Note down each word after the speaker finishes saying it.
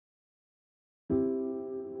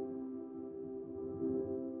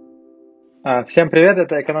Всем привет,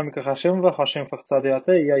 это экономика Хашимова, Хашим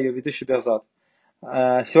Фахцадиате, и я ее ведущий Берзат.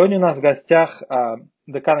 Сегодня у нас в гостях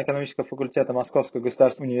декан экономического факультета Московского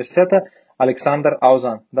государственного университета Александр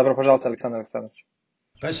Аузан. Добро пожаловать, Александр Александрович.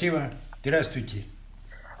 Спасибо. Здравствуйте.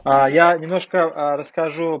 Я немножко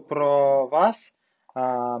расскажу про вас.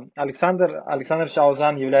 Александр Александрович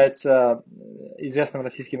Аузан является известным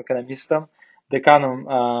российским экономистом, деканом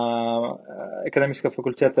экономического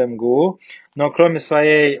факультета МГУ, но кроме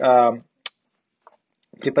своей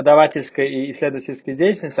преподавательской и исследовательской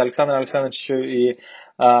деятельности Александр Александрович еще и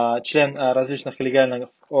член различных коллегиальных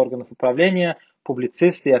органов управления,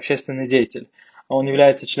 публицист и общественный деятель. Он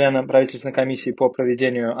является членом правительственной комиссии по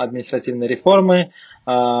проведению административной реформы.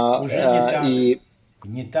 Уже не так. И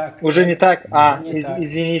Не так. уже не так. Уже не так. У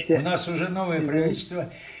Извините. нас уже новое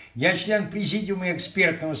правительство. Я член президиума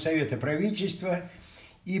экспертного совета правительства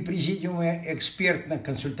и президиума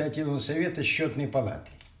экспертно-консультативного совета счетной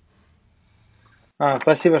палаты.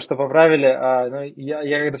 Спасибо, что поправили.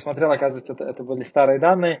 Я когда смотрел, оказывается, это были старые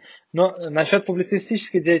данные. Но насчет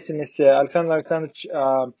публицистической деятельности Александр Александрович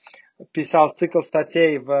писал цикл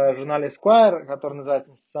статей в журнале Esquire, который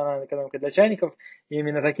называется «Институциональная экономика для чайников». И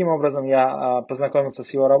именно таким образом я познакомился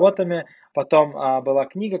с его работами. Потом была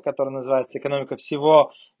книга, которая называется «Экономика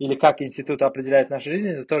всего» или «Как институт определяет нашу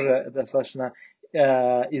жизнь». Это тоже достаточно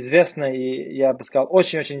известная и, я бы сказал,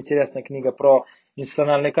 очень-очень интересная книга про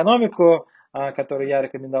институциональную экономику, которую я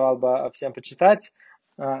рекомендовал бы всем почитать.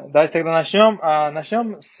 Давайте тогда начнем.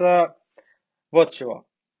 Начнем с вот чего.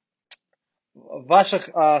 В ваших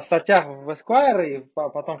статьях в Esquire и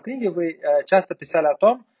потом в книге вы часто писали о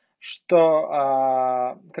том,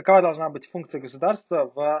 что какова должна быть функция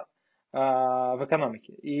государства в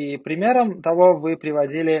экономике. И примером того вы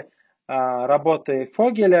приводили работы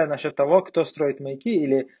Фогеля насчет того, кто строит маяки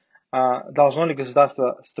или должно ли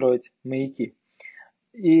государство строить маяки.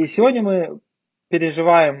 И сегодня мы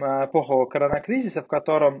переживаем эпоху коронакризиса, в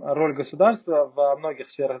котором роль государства во многих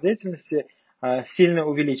сферах деятельности сильно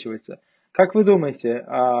увеличивается. Как вы думаете,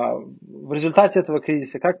 в результате этого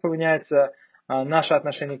кризиса, как поменяется наше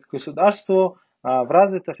отношение к государству в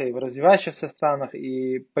развитых и в развивающихся странах,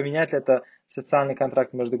 и поменяет ли это социальный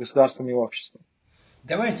контракт между государством и обществом?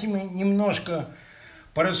 Давайте мы немножко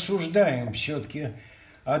порассуждаем все-таки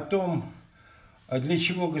о том, для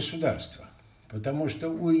чего государство. Потому что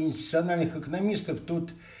у институциональных экономистов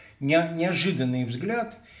тут неожиданный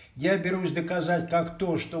взгляд. Я берусь доказать как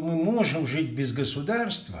то, что мы можем жить без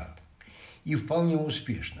государства, и вполне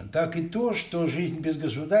успешно, так и то, что жизнь без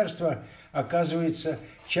государства оказывается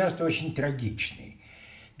часто очень трагичной.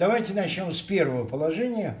 Давайте начнем с первого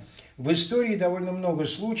положения. В истории довольно много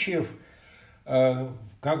случаев,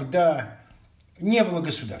 когда не было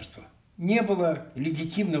государства, не было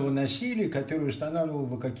легитимного насилия, которое устанавливало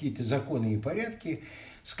бы какие-то законы и порядки.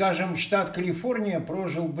 Скажем, штат Калифорния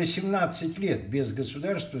прожил 18 лет без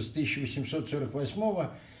государства с 1848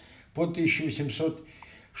 по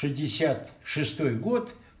 1866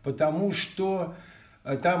 год, потому что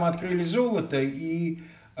там открыли золото, и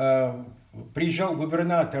приезжал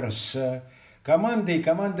губернатор с командой, и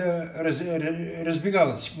команда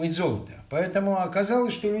разбегалась мыть золото. Поэтому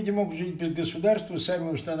оказалось, что люди могут жить без государства,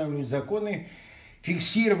 сами устанавливать законы,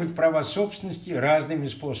 фиксировать права собственности разными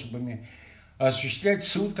способами, осуществлять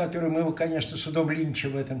суд, который мы его, конечно, судом Линча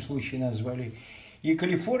в этом случае назвали. И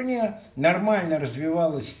Калифорния нормально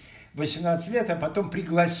развивалась 18 лет, а потом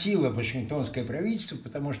пригласила Вашингтонское правительство,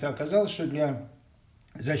 потому что оказалось, что для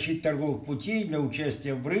защиты торговых путей, для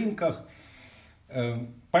участия в рынках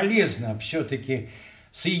полезно все-таки,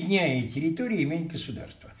 соединяя территории, иметь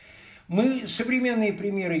государство. Мы современные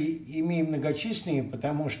примеры имеем многочисленные,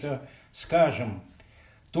 потому что, скажем,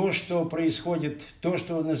 то, что происходит, то,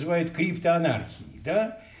 что называют криптоанархией,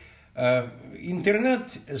 да?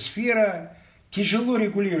 Интернет-сфера тяжело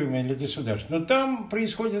регулируемая для государств, но там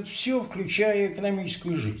происходит все, включая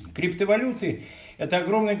экономическую жизнь. Криптовалюты – это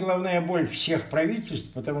огромная головная боль всех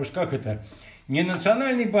правительств, потому что как это? Не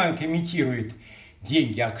национальный банк имитирует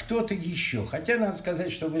деньги, а кто-то еще. Хотя надо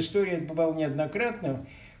сказать, что в истории это бывало неоднократно.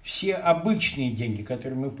 Все обычные деньги,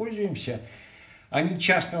 которыми мы пользуемся, они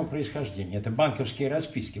частного происхождения. Это банковские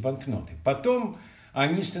расписки, банкноты. Потом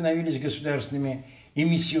они становились государственными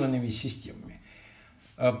эмиссионными системами.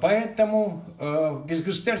 Поэтому без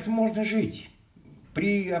государства можно жить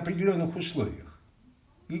при определенных условиях.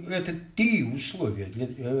 Это три условия.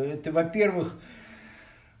 Это, во-первых,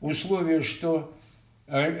 условие, что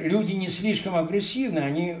люди не слишком агрессивны,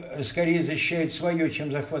 они скорее защищают свое,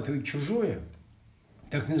 чем захватывают чужое.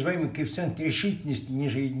 Так называемый коэффициент решительности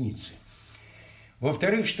ниже единицы.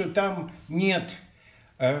 Во-вторых, что там нет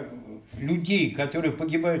людей, которые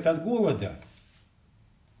погибают от голода,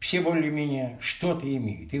 все более-менее что-то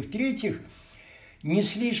имеют. И в-третьих, не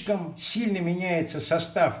слишком сильно меняется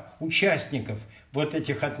состав участников вот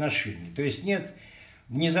этих отношений. То есть нет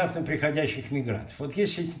внезапно приходящих мигрантов. Вот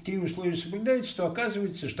если эти три условия соблюдаются, то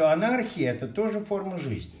оказывается, что анархия – это тоже форма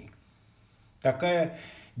жизни. Такая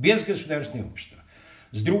безгосударственное общество.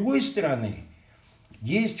 С другой стороны,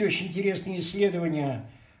 есть очень интересные исследования,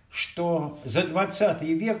 что за 20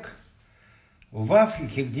 век в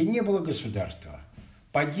Африке, где не было государства,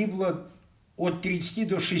 погибло от 30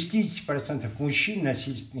 до 60% мужчин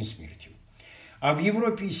насильственной смертью. А в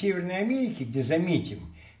Европе и Северной Америке, где,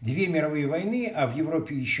 заметим, 2 мировые войны, а в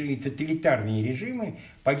Европе еще и тоталитарные режимы,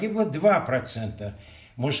 погибло 2%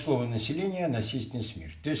 мужского населения насильственной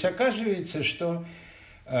смертью. То есть оказывается, что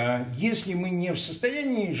если мы не в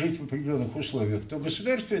состоянии жить в определенных условиях, то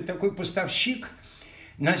государство – это такой поставщик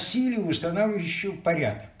насилия, устанавливающего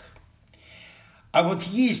порядок. А вот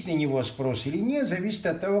есть на него спрос или нет, зависит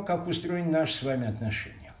от того, как устроены наши с вами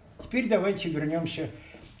отношения. Теперь давайте вернемся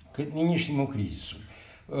к нынешнему кризису.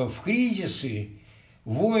 В кризисы,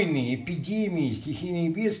 войны, эпидемии, стихийные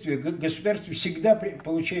бедствия государство всегда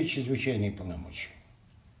получает чрезвычайные полномочия.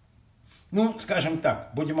 Ну, скажем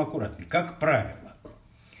так, будем аккуратны, как правило.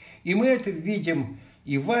 И мы это видим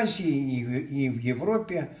и в Азии, и в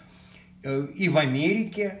Европе, и в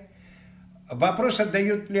Америке. Вопрос,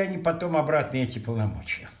 отдают ли они потом обратно эти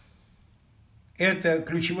полномочия. Это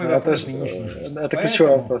ключевой вопрос нынешней жизни. Это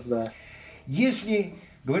ключевой вопрос, да. Если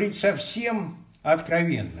говорить совсем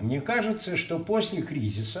откровенно, мне кажется, что после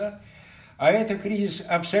кризиса, а это кризис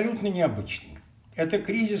абсолютно необычный, это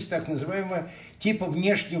кризис так называемого типа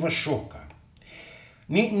внешнего шока.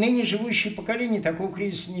 Ныне живущее поколение такого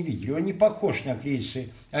кризиса не видели. Он не похож на кризисы,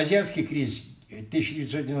 азиатский кризис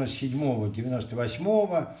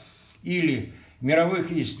 1997-98 или мировой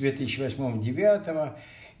кризис 2008-2009.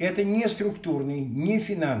 Это не структурный, не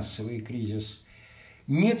финансовый кризис,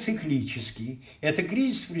 не циклический. Это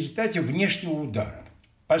кризис в результате внешнего удара.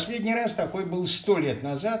 Последний раз такой был 100 лет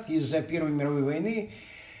назад из-за Первой мировой войны,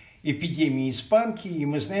 эпидемии испанки, и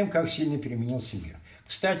мы знаем, как сильно переменился мир.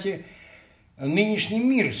 Кстати, нынешний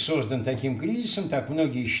мир создан таким кризисом, так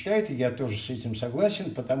многие считают, и я тоже с этим согласен,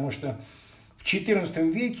 потому что в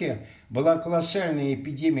XIV веке была колоссальная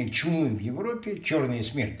эпидемия чумы в Европе, черная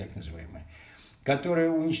смерть так называемая, которая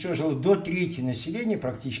уничтожила до трети населения,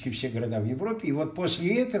 практически все города в Европе, и вот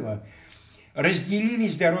после этого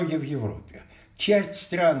разделились дороги в Европе. Часть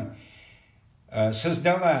стран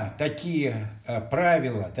создала такие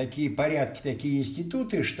правила, такие порядки, такие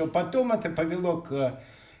институты, что потом это повело к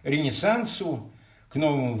Ренессансу, к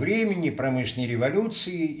новому времени, промышленной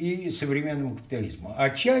революции и современному капитализму. А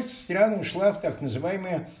часть стран ушла в так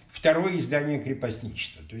называемое второе издание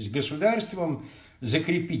крепостничества. То есть государством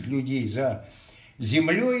закрепить людей за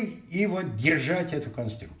землей и вот держать эту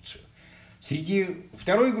конструкцию. Среди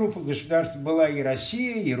второй группы государств была и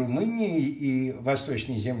Россия, и Румыния, и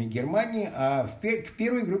восточные земли Германии, а к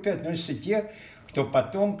первой группе относятся те, кто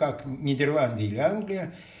потом, как Нидерланды или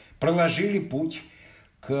Англия, проложили путь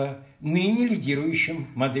к ныне лидирующим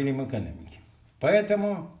моделям экономики.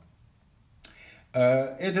 Поэтому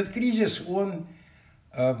этот кризис, он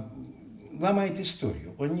ломает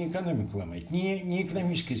историю, он не экономику ломает, не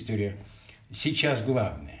экономическая история сейчас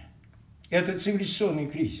главное. Это цивилизационный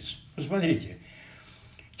кризис. Посмотрите,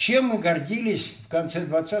 чем мы гордились в конце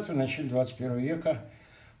 20-го, начале 21 века,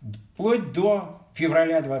 вплоть до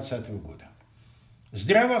февраля 2020 года.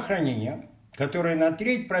 Здравоохранение, которое на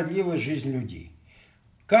треть продлило жизнь людей.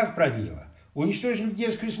 Как продлило? Уничтожили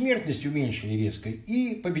детскую смертность, уменьшили резко,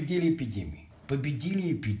 и победили эпидемии.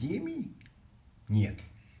 Победили эпидемии? Нет.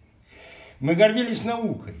 Мы гордились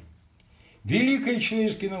наукой. Великая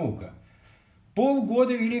человеческая наука.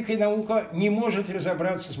 Полгода великая наука не может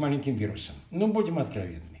разобраться с маленьким вирусом. Ну, будем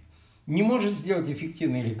откровенны. Не может сделать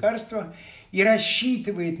эффективные лекарства и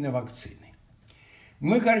рассчитывает на вакцины.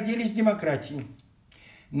 Мы гордились демократией.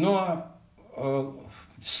 Но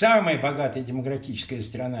самая богатая демократическая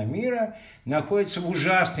страна мира находится в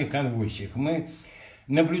ужасных конвульсиях. Мы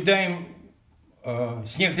наблюдаем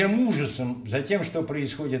с некоторым ужасом за тем, что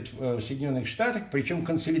происходит в Соединенных Штатах, причем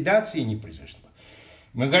консолидации не произошло.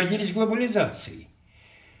 Мы гордились глобализацией.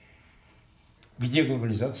 Где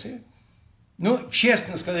глобализация? Ну,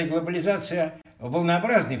 честно сказать, глобализация –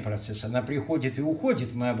 волнообразный процесс. Она приходит и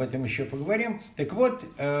уходит, мы об этом еще поговорим. Так вот,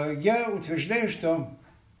 я утверждаю, что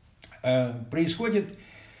происходит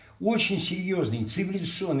очень серьезный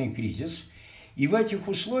цивилизационный кризис, и в этих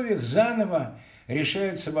условиях заново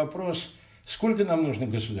решается вопрос, сколько нам нужно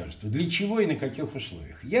государства, для чего и на каких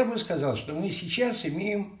условиях. Я бы сказал, что мы сейчас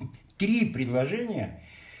имеем 3 предложения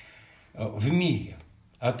в мире.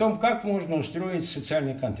 о том, как можно устроить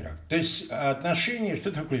социальный контракт. То есть отношения,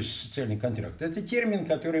 что такое социальный контракт? Это термин,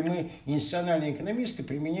 который мы, институциональные экономисты,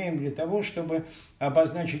 применяем для того, чтобы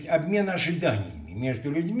обозначить обмен ожиданиями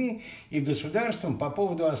между людьми и государством по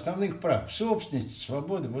поводу основных прав, собственности,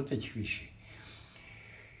 свободы, вот этих вещей.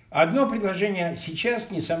 Одно предложение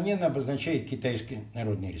сейчас, несомненно, обозначает Китайская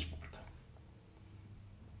Народная Республика.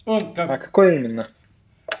 А какое именно?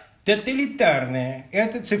 Тоталитарное.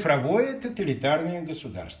 Это цифровое тоталитарное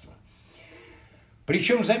государство.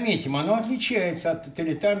 Причем, заметим, оно отличается от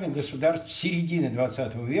тоталитарных государств середины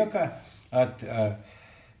 20 века, от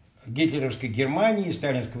гитлеровской Германии,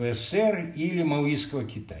 сталинского СССР или маоистского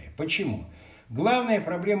Китая. Почему? Главная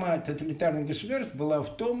проблема тоталитарных государств была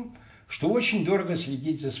в том, что очень дорого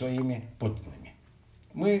следить за своими подданными.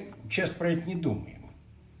 Мы часто про это не думаем.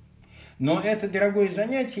 Но это дорогое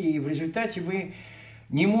занятие, и в результате вы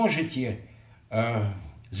не можете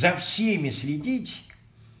за всеми следить,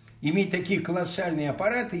 иметь такие колоссальные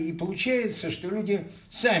аппараты, и получается, что люди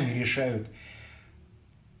сами решают,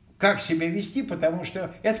 как себя вести, потому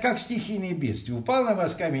что это как стихийные бедствия. Упал на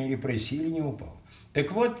вас камень репрессий или не упал.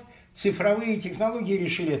 Так вот, цифровые технологии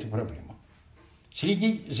решили эту проблему.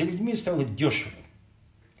 Следить за людьми стало дешево.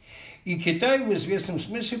 И Китай в известном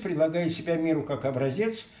смысле предлагает себя миру как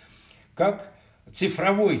образец, как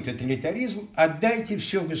цифровой тоталитаризм. Отдайте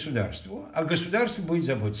все государству, а государство будет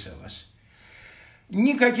заботиться о вас.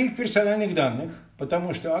 Никаких персональных данных,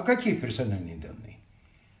 потому что... А какие персональные данные?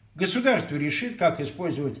 Государство решит, как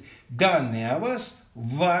использовать данные о вас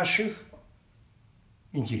в ваших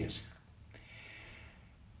интересах.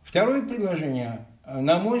 Второе предложение,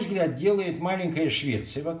 на мой взгляд, делает маленькая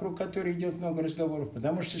Швеция, вокруг которой идет много разговоров,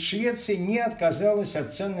 потому что Швеция не отказалась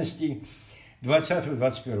от ценностей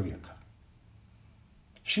 20-21 века.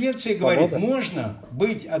 Швеция говорит, можно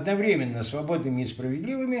быть одновременно свободными и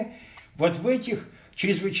справедливыми вот в этих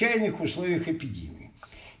чрезвычайных условиях эпидемии.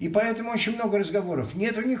 И поэтому очень много разговоров.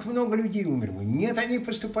 Нет, у них много людей умерло. Нет, они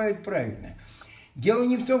поступают правильно. Дело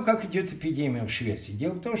не в том, как идет эпидемия в Швеции.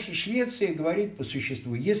 Дело в том, что Швеция говорит по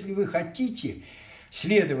существу, если вы хотите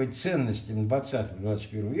следовать ценностям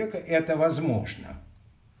 20-21 века, это возможно.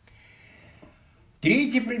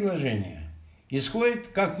 Третье предложение исходит,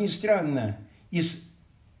 как ни странно, из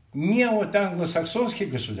не от англосаксонских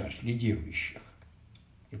государств, лидирующих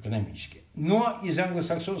экономически, но из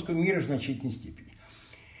англосаксонского мира в значительной степени.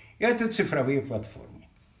 Это цифровые платформы.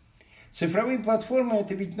 Цифровые платформы –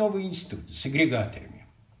 это ведь новые институты с агрегаторами.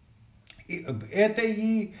 Это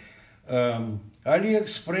и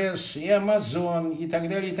Алиэкспресс, и Амазон, и так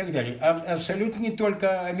далее, и так далее. Абсолютно не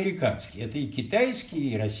только американские. Это и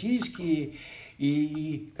китайские, и российские,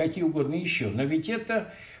 и какие угодно еще. Но ведь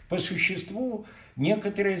это по существу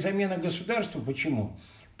некоторая замена государства. Почему?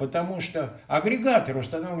 Потому что агрегатор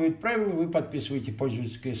устанавливает правила, вы подписываете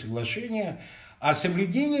пользовательское соглашение, а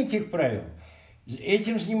соблюдение этих правил,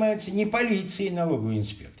 этим занимается не полиция и налоговый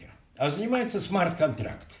инспектор, а занимается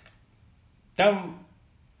смарт-контракт. Там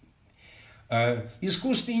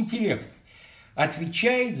искусственный интеллект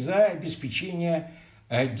отвечает за обеспечение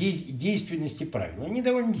действенности правил. Они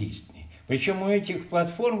довольно действенные. Причем у этих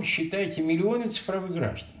платформ, считайте, миллионы цифровых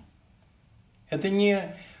граждан. Это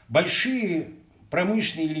не большие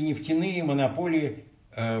промышленные или нефтяные монополии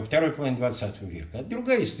второй половины 20 века. Это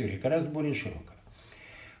другая история, гораздо более широкая.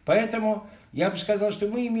 Поэтому я бы сказал, что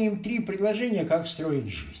мы имеем три предложения, как строить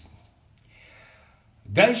жизнь.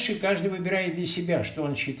 Дальше каждый выбирает для себя, что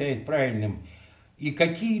он считает правильным и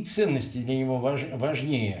какие ценности для него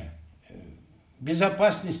важнее.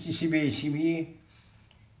 Безопасности себя и семьи,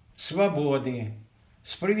 свободы,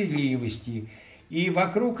 справедливости. И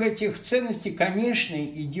вокруг этих ценностей, конечно,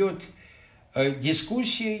 идет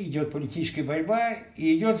дискуссия, идет политическая борьба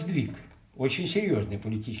и идет сдвиг. Очень серьезный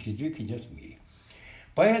политический сдвиг идет в мире.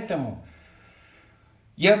 Поэтому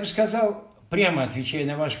я бы сказал, прямо отвечая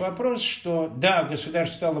на ваш вопрос, что да,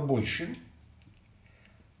 государство стало больше.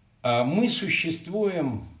 Мы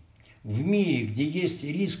существуем в мире, где есть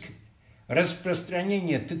риск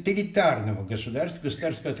распространения тоталитарного государства,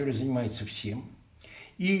 государства, которое занимается всем.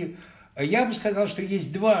 И я бы сказал, что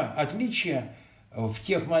есть два отличия в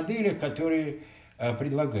тех моделях, которые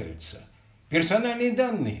предлагаются. Персональные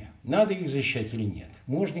данные, надо их защищать или нет,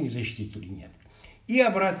 можно их защитить или нет. И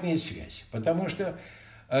обратная связь, потому что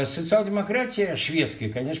социал-демократия шведская,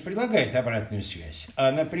 конечно, предлагает обратную связь.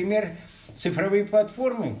 А, например, цифровые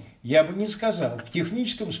платформы, я бы не сказал. В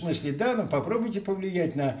техническом смысле, да, но попробуйте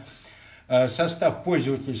повлиять на состав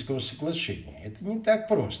пользовательского соглашения. Это не так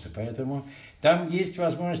просто, поэтому там есть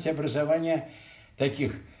возможность образования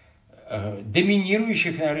таких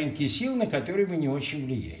доминирующих на рынке сил, на которые вы не очень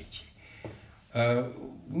влияете.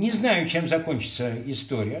 Не знаю, чем закончится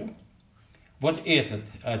история, вот этот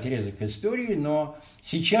отрезок истории, но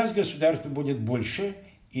сейчас государство будет больше,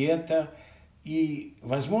 и это и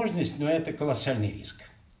возможность, но это колоссальный риск.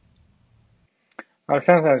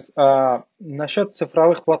 Александр Александрович, насчет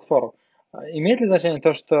цифровых платформ. Имеет ли значение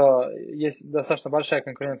то, что есть достаточно большая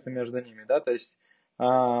конкуренция между ними? Да? То есть,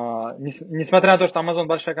 несмотря на то, что Amazon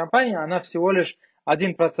большая компания, она всего лишь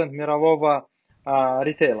 1% мирового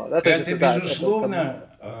ритейла. Да? То есть Это, безусловно,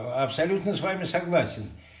 абсолютно с вами согласен,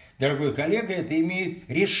 дорогой коллега, это имеет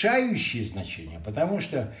решающее значение, потому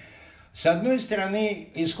что, с одной стороны,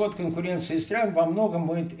 исход конкуренции стран во многом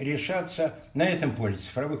будет решаться на этом поле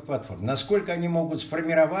цифровых платформ. Насколько они могут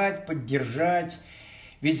сформировать, поддержать.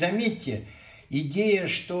 Ведь заметьте, идея,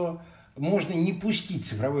 что можно не пустить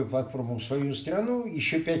цифровую платформу в свою страну,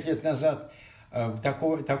 еще 5 лет назад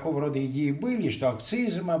такого рода идеи были, что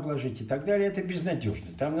акцизом обложить и так далее, это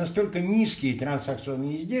безнадежно. Там настолько низкие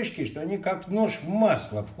транзакционные издержки, что они как нож в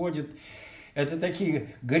масло входят. Это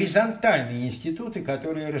такие горизонтальные институты,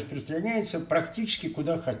 которые распространяются практически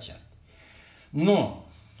куда хотят. Но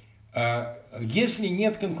если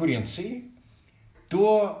нет конкуренции,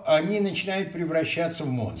 то они начинают превращаться в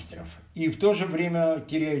монстров и в то же время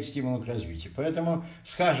теряют стимул к развитию. Поэтому,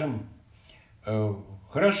 скажем,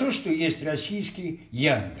 хорошо, что есть российский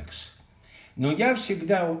Яндекс. Но я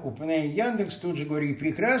всегда, упоминая Яндекс, тут же говорю, и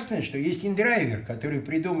прекрасно, что есть индрайвер, который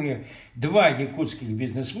придумали 2 якутских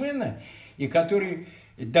бизнесмена, и который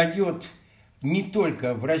дает не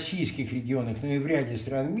только в российских регионах, но и в ряде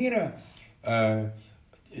стран мира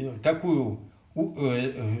такую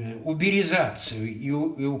уберизацию и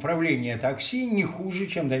управление такси не хуже,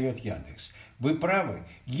 чем дает Яндекс. Вы правы.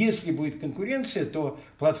 Если будет конкуренция, то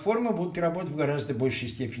платформы будут работать в гораздо большей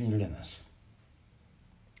степени для нас.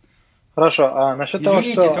 Хорошо. Насчет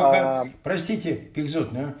Извините, того, что... только, простите,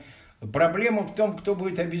 Пикзот, но проблема в том, кто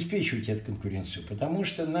будет обеспечивать эту конкуренцию. Потому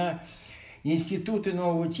что на институты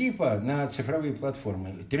нового типа, на цифровые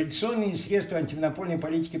платформы, традиционные средства антимонопольной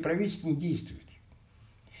политики правительства не действуют.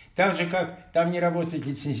 Так же, как там не работает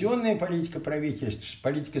лицензионная политика правительства,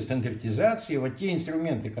 политика стандартизации, вот те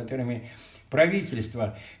инструменты, которыми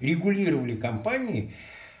правительство регулировали компании,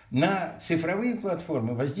 на цифровые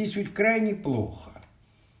платформы воздействуют крайне плохо.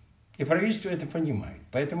 И правительство это понимает.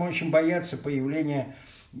 Поэтому очень боятся появления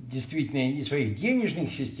действительно и своих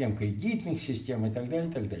денежных систем, кредитных систем и так далее,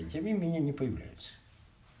 и так далее. Тем не менее, не появляются.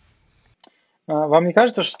 Вам не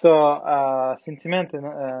кажется, что сентименты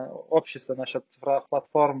общества насчет цифровых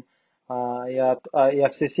платформ и о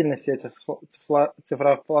всесильности этих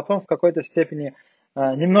цифровых платформ в какой-то степени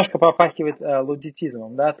немножко попахивает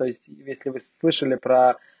луддитизмом, да? То есть, если вы слышали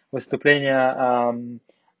про выступление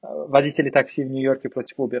водителей такси в Нью-Йорке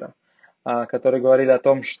против Uber, которые говорили о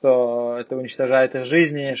том, что это уничтожает их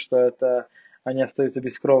жизни, что это они остаются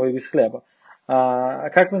без крова и без хлеба.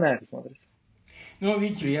 Как вы на это смотрите? Ну,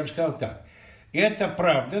 видите ли, я бы сказал так. Это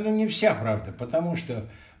правда, но не вся правда, потому что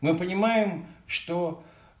мы понимаем, что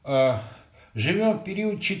живем в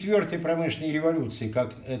период 4-й промышленной революции,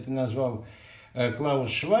 как это назвал Клаус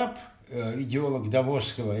Шваб, идеолог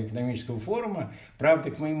Давосского экономического форума.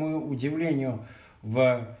 Правда, к моему удивлению,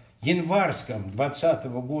 в январском 2020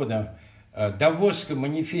 года Давосском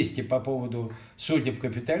манифесте по поводу судеб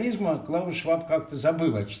капитализма Клаус Шваб как-то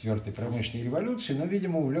забыл о 4-й промышленной революции, но,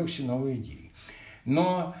 видимо, увлекся новой идеей.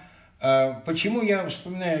 Но почему я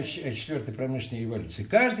вспоминаю о 4-й промышленной революции?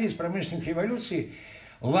 Каждая из промышленных революций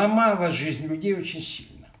ломала жизнь людей очень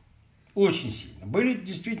сильно. Очень сильно. Были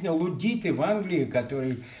действительно луддиты в Англии,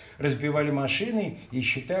 которые разбивали машины и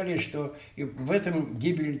считали, что в этом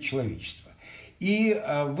гибель человечества. И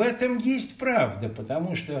в этом есть правда,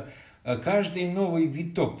 потому что каждый новый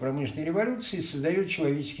виток промышленной революции создает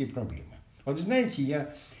человеческие проблемы. Вот знаете,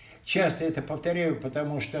 я часто это повторяю,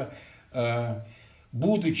 потому что,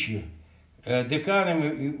 будучи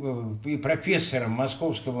деканом и профессором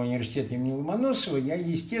Московского университета имени Ломоносова, я,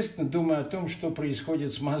 естественно, думаю о том, что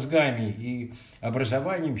происходит с мозгами и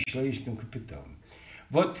образованием, с человеческим капиталом.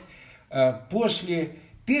 Вот после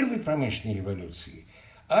Первой промышленной революции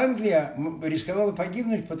Англия рисковала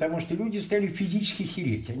погибнуть, потому что люди стали физически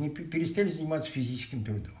хереть, они перестали заниматься физическим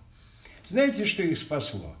трудом. Знаете, что их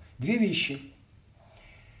спасло? 2 вещи.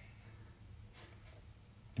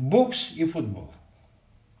 Бокс и футбол.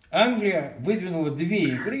 Англия выдвинула 2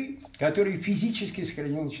 игры, которые физически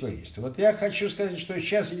сохранило человечество. Вот я хочу сказать, что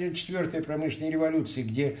сейчас идет 4-я промышленная революция,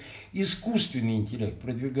 где искусственный интеллект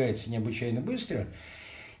продвигается необычайно быстро.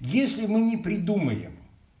 Если мы не придумаем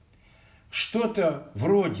что-то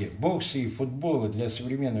вроде бокса и футбола для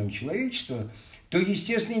современного человечества, то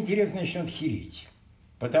естественный интеллект начнет хереть.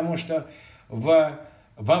 Потому что в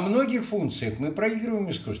во многих функциях мы проигрываем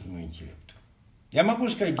искусственному интеллекту. Я могу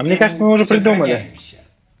сказать, мне кажется, мы уже придумали.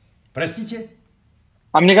 Простите?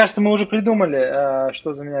 А мне кажется, мы уже придумали,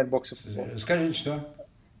 что заменяет бокс и футбол. Скажите, что?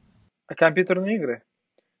 Компьютерные игры.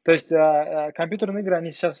 То есть компьютерные игры,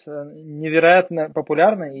 они сейчас невероятно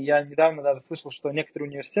популярны, и я недавно даже слышал, что некоторые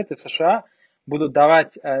университеты в США будут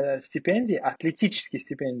давать стипендии, атлетические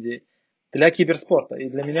стипендии для киберспорта. И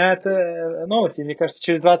для меня это новость, и мне кажется,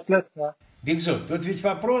 через 20 лет... Да. Бигзот, тут ведь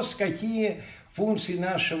вопрос, какие функции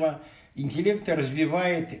нашего интеллекта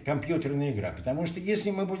развивает компьютерная игра. Потому что если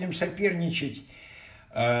мы будем соперничать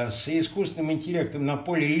с искусственным интеллектом на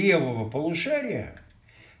поле левого полушария,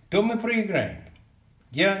 то мы проиграем.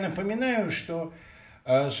 Я напоминаю, что,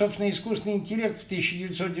 собственно, искусственный интеллект в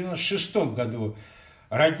 1996 году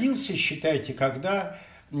родился, считайте, когда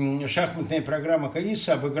шахматная программа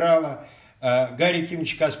Каиса обыграла Гарри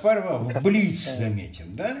Кимовича Каспарова в блиц,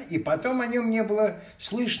 заметим, да? И потом о нем не было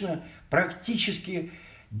слышно практически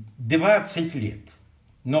 20 лет.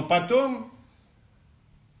 Но потом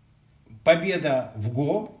победа в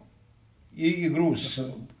Го и игру с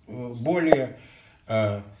более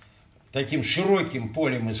таким широким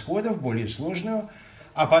полем исходов, более сложную,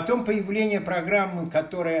 а потом появление программы,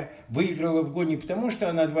 которая выиграла в Го не потому, что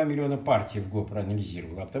она 2 миллиона партий в Го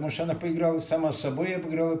проанализировала, а потому что она поиграла сама с собой и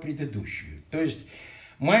обыграла предыдущую. То есть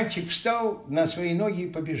мальчик встал на свои ноги и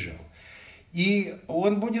побежал. И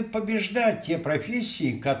он будет побеждать те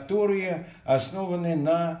профессии, которые основаны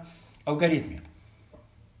на алгоритме.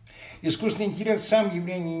 Искусственный интеллект сам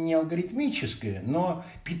явление не алгоритмическое, но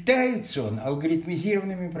питается он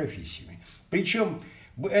алгоритмизированными профессиями. Причем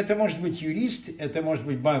это может быть юрист, это может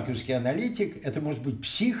быть банковский аналитик, это может быть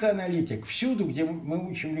психоаналитик. Всюду, где мы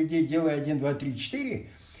учим людей, делая 1, 2, 3, 4,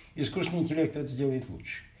 искусственный интеллект это сделает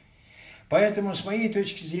лучше. Поэтому, с моей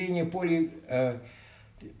точки зрения, поле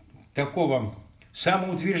такого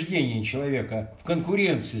самоутверждения человека в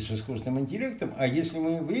конкуренции с искусственным интеллектом, а если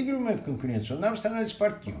мы выигрываем эту конкуренцию, он нам становится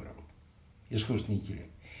партнером. Искусственный интеллект.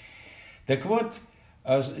 Так вот,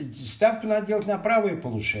 ставку надо делать на правое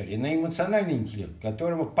полушарие, на эмоциональный интеллект,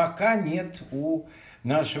 которого пока нет у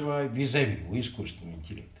нашего визави, у искусственного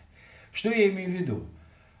интеллекта. Что я имею в виду?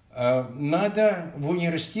 Надо в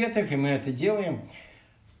университетах, и мы это делаем,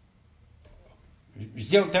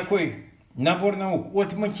 сделать такой набор наук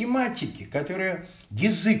от математики, которая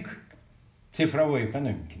язык цифровой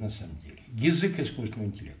экономики на самом деле, язык искусственного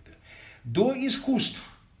интеллекта, до искусств.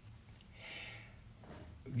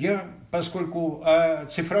 Я, поскольку о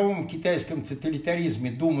цифровом китайском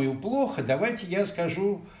тоталитаризме думаю плохо, давайте я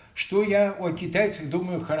скажу, что я о китайцах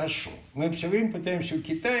думаю хорошо. Мы все время пытаемся у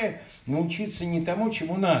Китая научиться не тому,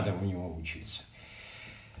 чему надо у него учиться.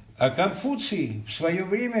 А Конфуций в свое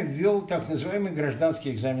время ввел так называемый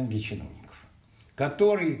гражданский экзамен для чиновников,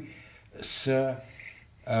 который с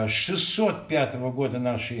 605 года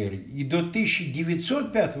нашей эры и до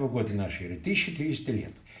 1905 года нашей эры, 1300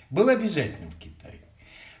 лет, был обязательным в Китае.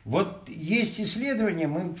 Вот есть исследования,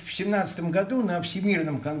 мы в 2017 году на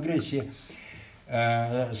Всемирном конгрессе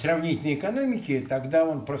сравнительной экономики, тогда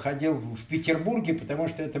он проходил в Петербурге, потому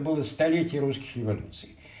что это было столетие русских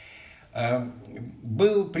революций.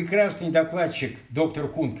 Был прекрасный докладчик доктор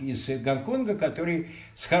Кунг из Гонконга, который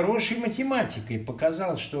с хорошей математикой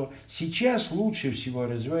показал, что сейчас лучше всего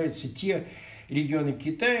развиваются те регионы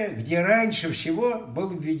Китая, где раньше всего был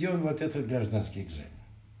введен вот этот гражданский экзамен.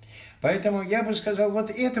 Поэтому я бы сказал, вот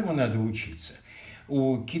этому надо учиться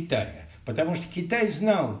у Китая. Потому что Китай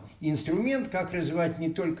знал инструмент, как развивать не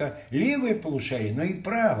только левое полушарие, но и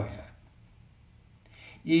правое.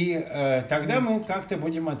 И тогда мы как-то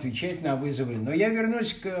будем отвечать на вызовы. Но я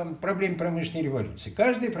вернусь к проблеме промышленной революции.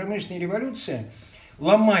 Каждая промышленная революция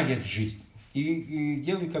ломает жизнь и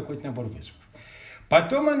делает какой-то набор вызовов.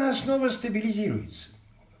 Потом она снова стабилизируется.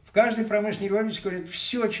 В каждой промышленной революции говорят,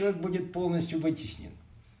 все, человек будет полностью вытеснен.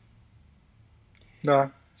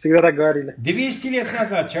 Да, всегда так говорили. 200 лет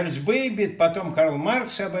назад Чарльз Бэйббит, потом Карл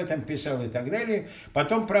Маркс об этом писал и так далее.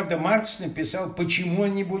 Потом, правда, Маркс написал, почему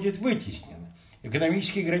он не будет вытеснен.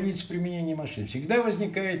 Экономические границы применения машин. Всегда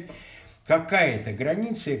возникает какая-то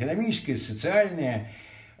граница экономическая, социальная,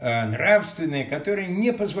 нравственная, которая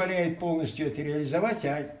не позволяет полностью это реализовать,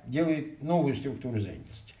 а делает новую структуру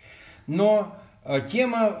занятости. Но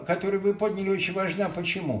тема, которую вы подняли, очень важна.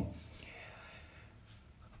 Почему?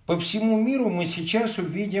 По всему миру мы сейчас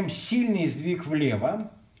увидим сильный сдвиг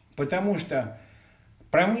влево, потому что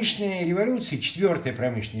промышленная революция, 4-я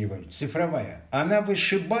промышленная революция, цифровая, она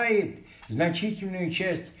вышибает значительную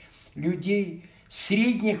часть людей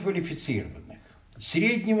среднеквалифицированных,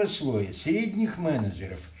 среднего слоя, средних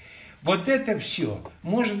менеджеров. Вот это все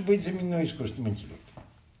может быть заменено искусственным интеллектом.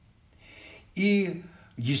 И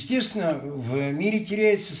естественно, в мире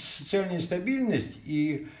теряется социальная стабильность,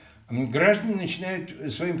 и граждане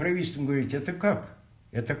начинают своим правительством говорить: это как?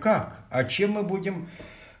 Это как? А чем мы будем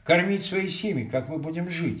кормить свои семьи? Как мы будем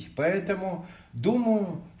жить? Поэтому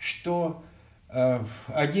думаю, что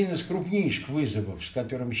один из крупнейших вызовов, с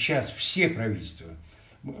которым сейчас все правительства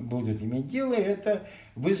будут иметь дело, это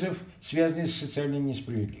вызов, связанный с социальной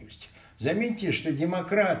несправедливостью. Заметьте, что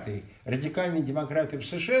демократы, радикальные демократы в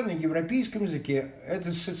США на европейском языке –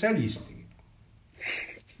 это социалисты.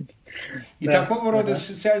 И такого рода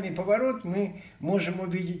социальный поворот мы можем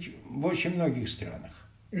увидеть в очень многих странах.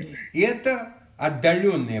 И это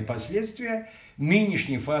отдаленные последствия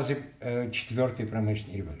нынешней фазы четвертой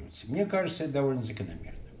промышленной революции. Мне кажется, это довольно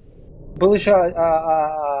закономерно. Был еще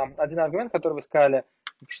один аргумент, который вы сказали,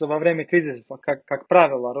 что во время кризиса, как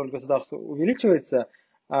правило, роль государства увеличивается,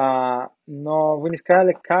 но вы не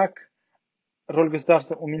сказали, как роль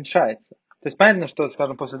государства уменьшается. То есть понятно, что,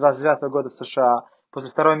 скажем, после 29 года в США, после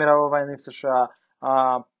Второй мировой войны в США,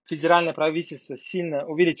 федеральное правительство сильно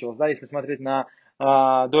увеличилось, да, если смотреть на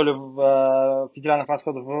долю федеральных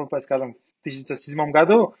расходов ВВП, скажем, в 1907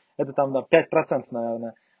 году, это там 5%,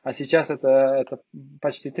 наверное, а сейчас это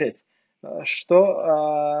почти треть. Что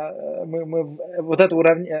вот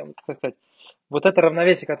это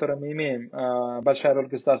равновесие, которое мы имеем, большая роль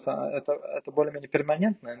государства, это более-менее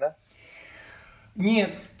перманентное, да?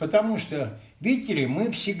 Нет, потому что, видите ли,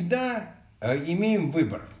 мы всегда имеем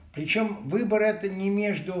выбор. Причем выбор это не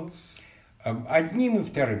между одним и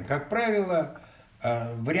вторым. Как правило,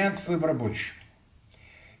 вариантов выбора больше.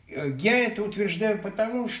 Я это утверждаю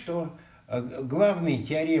потому, что главной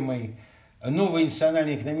теоремой новой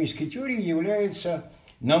национальной экономической теории является,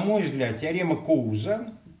 на мой взгляд, теорема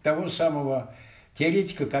Коуза, того самого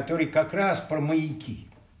теоретика, который как раз про маяки.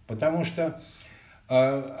 Потому что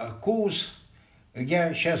Коуз,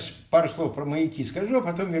 я сейчас пару слов про маяки скажу, а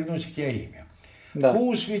потом вернусь к теореме. Да.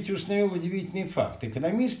 Коуз ведь установил удивительный факт.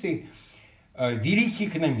 Экономисты, великие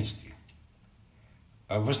экономисты,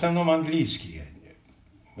 в основном английские,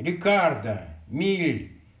 Рикардо,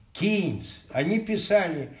 Миль, Кейнс, они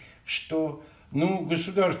писали, что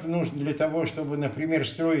государству нужно для того, чтобы, например,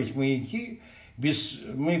 строить маяки. Без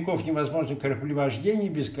маяков невозможно кораблевождение,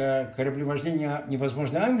 без кораблевождения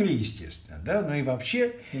невозможно Англия, естественно, да, но и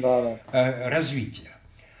вообще развитие.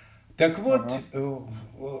 Так вот,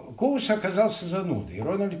 Коус оказался занудой.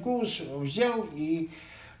 Рональд Коус взял и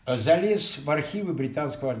залез в архивы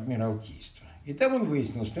британского адмиралтейства. И там он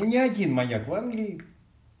выяснил, что ни один маяк в Англии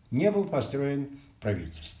не был построен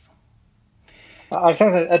правительством.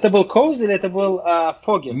 Александр, это был Коуз или это был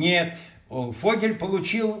Фогель? Нет, Фогель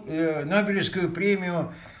получил Нобелевскую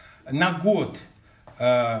премию на год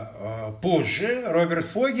позже. Роберт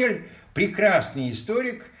Фогель, прекрасный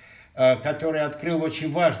историк, который открыл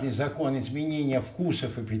очень важный закон изменения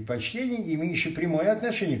вкусов и предпочтений, имеющий прямое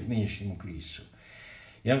отношение к нынешнему кризису.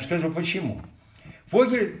 Я вам скажу почему.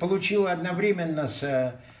 Фогель получил одновременно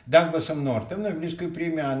с Дагласом Нортом Нобелевскую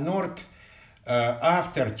премию, а Норт –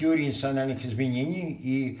 автор теории национальных изменений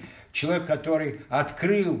и человек, который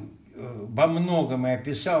открыл во многом и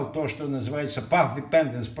описал то, что называется path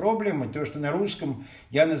dependence problem, и то, что на русском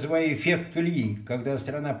я называю эффект колеи, когда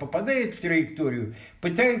страна попадает в траекторию,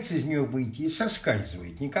 пытается из нее выйти и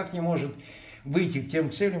соскальзывает, никак не может выйти к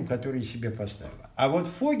тем целям, которые себе поставила. А вот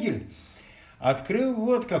Фогель открыл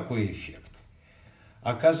вот какой эффект.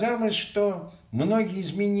 Оказалось, что многие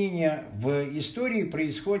изменения в истории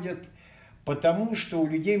происходят потому, что у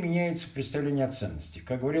людей меняется представление о ценности.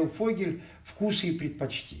 Как говорил Фогель, вкусы и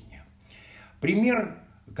предпочтения. Пример,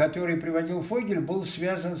 который приводил Фогель, был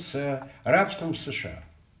связан с рабством в США.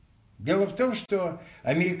 Дело в том, что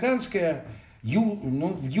американское,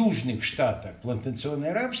 в южных штатах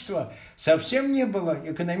плантационное рабство совсем не было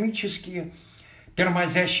экономически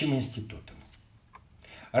тормозящим институтом.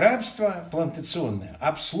 Рабство плантационное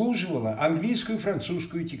обслуживало английскую и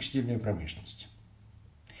французскую текстильную промышленность.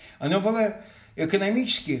 Оно было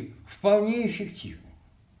экономически вполне эффективным.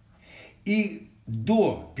 И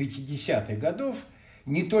до 50-х годов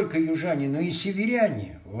не только южане, но и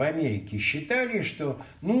северяне в Америке считали, что,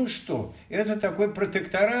 это такой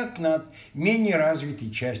протекторат над менее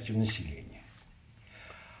развитой частью населения.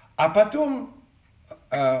 А потом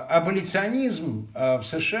аболиционизм в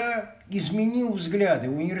США изменил взгляды.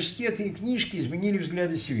 Университеты и книжки изменили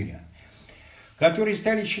взгляды северян, которые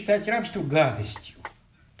стали считать рабство гадостью,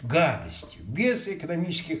 без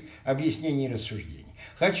экономических объяснений и рассуждений.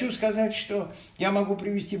 Хочу сказать, что я могу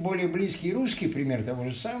привести более близкий русский пример того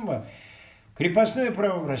же самого. Крепостное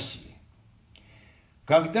право в России.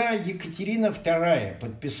 Когда Екатерина II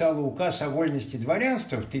подписала указ о вольности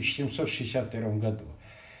дворянства в 1762 году,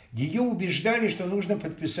 ее убеждали, что нужно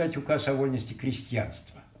подписать указ о вольности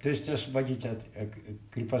крестьянства, то есть освободить от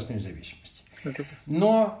крепостной зависимости.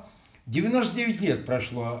 Но 99 лет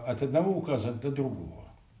прошло от одного указа до другого.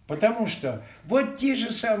 Потому что вот те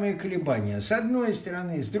же самые колебания с одной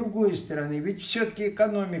стороны, с другой стороны, ведь все-таки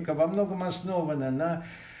экономика во многом основана на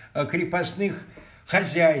крепостных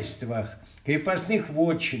хозяйствах, крепостных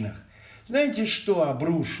вотчинах. Знаете, что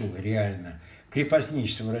обрушило реально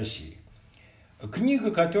крепостничество в России?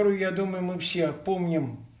 Книга, которую, я думаю, мы все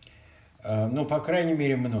помним, ну, по крайней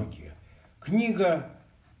мере, многие. Книга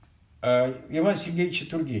Ивана Сергеевича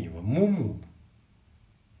Тургенева «Муму».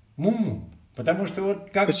 «Муму». Потому что вот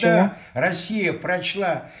когда Почему? Россия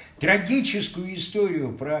прочла трагическую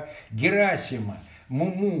историю про Герасима,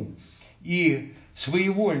 Муму и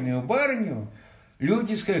своевольную барыню,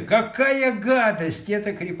 люди сказали, какая гадость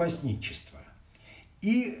это крепостничество.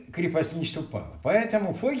 И крепостничество пало.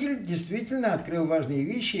 Поэтому Фогель действительно открыл важные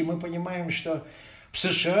вещи, и мы понимаем, что в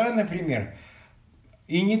США, например,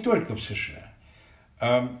 и не только в США,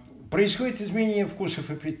 происходит изменение вкусов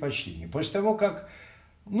и предпочтений. После того, как,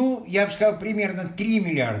 ну, я бы сказал, примерно 3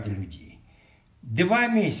 миллиарда людей 2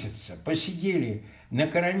 месяца посидели на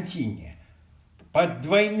карантине под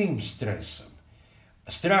двойным стрессом,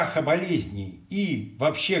 страха болезней и,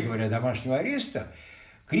 вообще говоря, домашнего ареста,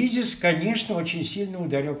 кризис, конечно, очень сильно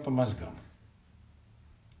ударил по мозгам.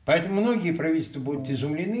 Поэтому многие правительства будут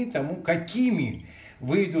изумлены тому, какими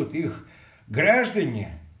выйдут их граждане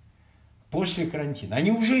после карантина.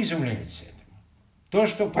 Они уже изумляются этому. То,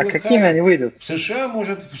 что какими они выйдут? в США,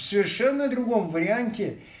 может в совершенно другом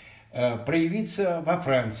варианте проявиться во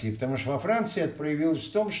Франции. Потому что во Франции это проявилось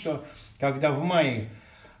в том, что когда в мае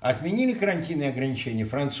отменили карантинные ограничения,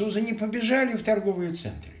 французы не побежали в торговые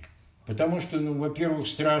центры. Потому что, ну, во-первых,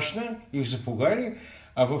 страшно, их запугали,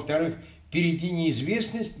 а во-вторых, впереди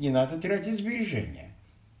неизвестность, не надо тратить сбережения.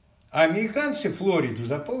 А американцы Флориду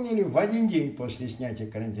заполнили в один день после снятия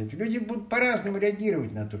карантина. Люди будут по-разному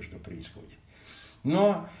реагировать на то, что происходит.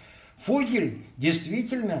 Но Фогель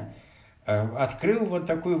действительно открыл вот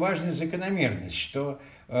такую важную закономерность, что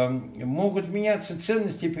могут меняться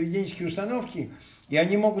ценности и поведенческие установки, и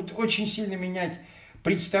они могут очень сильно менять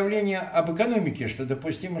представление об экономике, что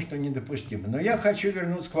допустимо, что недопустимо. Но я хочу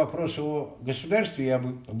вернуться к вопросу о государстве и об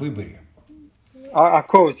выборе. О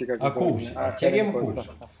Коузе, как О Коузе, теорема Коуза.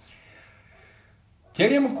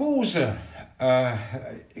 Теорема Коуза.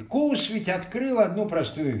 Коуз ведь открыл одну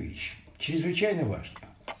простую вещь, чрезвычайно важную.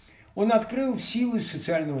 Он открыл силы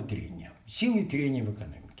социального трения, силы трения в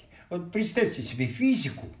экономике. Вот представьте себе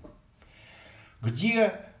физику,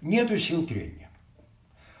 где нету сил трения.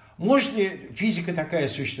 Может ли физика такая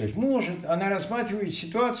существовать? Может. Она рассматривает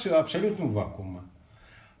ситуацию абсолютного вакуума.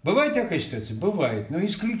 Бывает такая ситуация? Бывает, но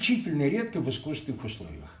исключительно редко в искусственных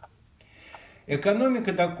условиях.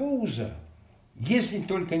 Экономика до Коуза, если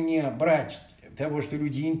только не брать того, что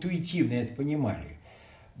люди интуитивно это понимали,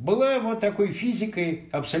 была вот такой физикой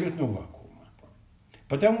абсолютного вакуума.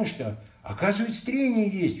 Потому что, оказывается, трение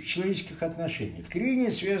есть в человеческих отношениях.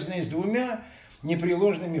 Трение, связанное с двумя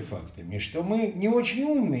непреложными фактами, что мы не очень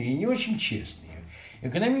умные и не очень честные.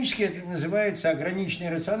 Экономически это называется ограниченной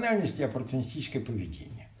рациональностью и оппортунистическое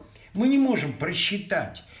поведение. Мы не можем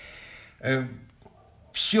просчитать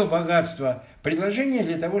все богатство предложения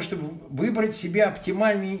для того, чтобы выбрать себе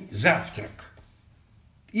оптимальный завтрак.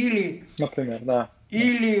 Или, например, да.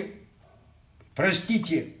 Или,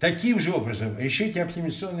 простите, таким же образом решить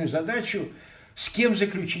оптимизационную задачу, с кем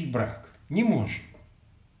заключить брак. Не можем.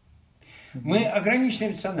 Мы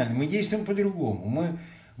ограничены рационально, мы действуем по-другому. Мы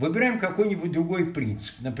выбираем какой-нибудь другой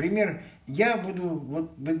принцип. Например, я буду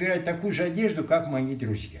вот выбирать такую же одежду, как мои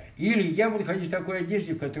друзья. Или я буду ходить в такой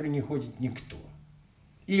одежде, в которой не ходит никто.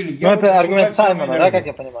 Или я это аргумент Саймона, да, как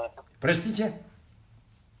я понимаю? Простите?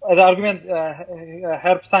 Это аргумент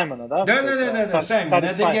Герб Саймона, да? Да, Саймон,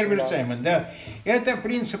 это Герберт Саймон, да. Это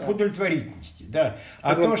принцип удовлетворительности, да.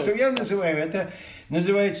 А то, что я называю, это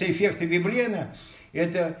называется эффекты Веблена.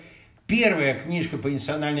 Это первая книжка по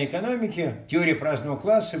национальной экономике, теория праздного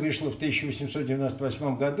класса, вышла в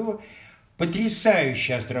 1898 году.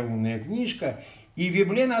 Потрясающая остроумная книжка. И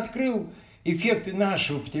Веблен открыл эффекты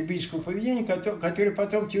нашего потребительского поведения, которые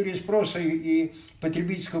потом теория спроса и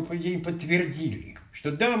потребительского поведения подтвердили.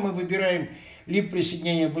 Что да, мы выбираем либо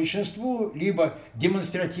присоединение к большинству, либо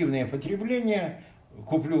демонстративное потребление,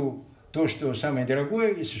 куплю то, что самое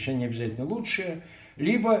дорогое и совершенно не обязательно лучшее,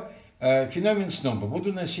 либо феномен сноба,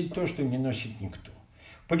 буду носить то, что не носит никто.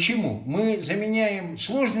 Почему? Мы заменяем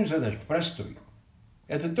сложную задачу простой.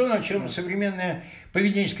 Это то, на чем современная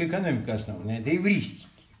поведенческая экономика основана, это эвристики.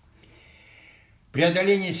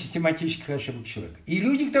 Преодоление систематических ошибок человека. И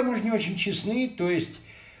люди, к тому же, не очень честны, то есть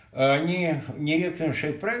они нередко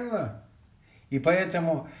нарушают правила, и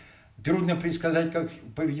поэтому трудно предсказать, как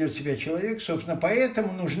поведет себя человек. Собственно,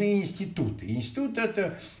 поэтому нужны институты. Институт –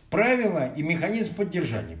 это правила и механизм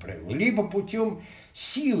поддержания правил. Либо путем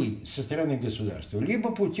силы со стороны государства,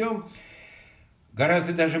 либо путем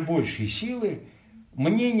гораздо даже большей силы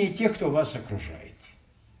мнения тех, кто вас окружает.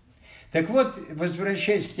 Так вот,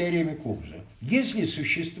 возвращаясь к теореме Коуза, если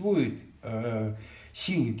существует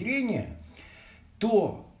силы трения,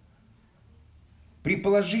 то при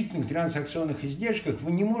положительных транзакционных издержках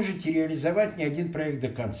вы не можете реализовать ни один проект до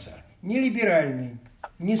конца. Ни либеральный,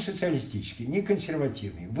 ни социалистический, ни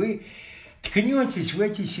консервативный. Вы ткнетесь в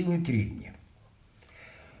эти силы трения.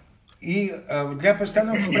 И для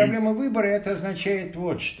постановки проблемы выбора это означает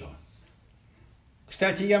вот что.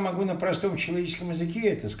 Кстати, я могу на простом человеческом языке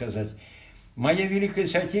это сказать. Моя великая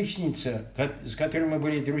соотечественница, с которой мы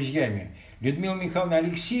были друзьями, Людмила Михайловна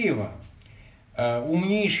Алексеева,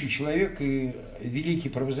 умнейший человек и великий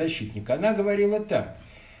правозащитник, она говорила так: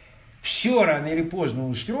 все рано или поздно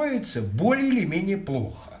устроится более или менее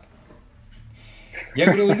плохо. Я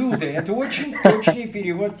говорил: Люда, это очень точный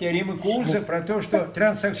перевод теоремы Коуза про то, что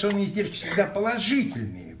транзакционные издержки всегда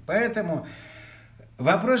положительные, поэтому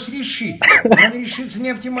вопрос решится, но он решится не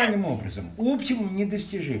оптимальным образом, оптимум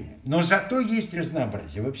недостижимый, но зато есть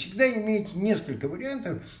разнообразие. Вы всегда имеете несколько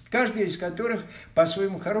вариантов, каждый из которых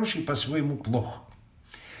по-своему хороший, по-своему плох.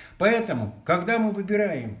 Поэтому, когда мы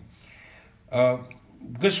выбираем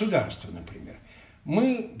государство, например,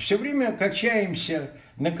 мы все время качаемся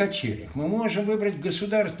на качелях. Мы можем выбрать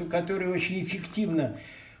государство, которое очень эффективно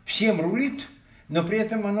всем рулит, но при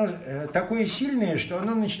этом оно такое сильное, что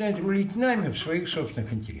оно начинает рулить нами в своих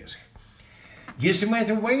собственных интересах. Если мы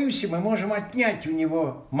этого боимся, мы можем отнять у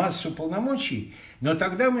него массу полномочий, но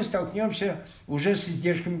тогда мы столкнемся уже с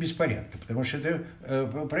издержками беспорядка, потому что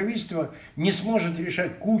это правительство не сможет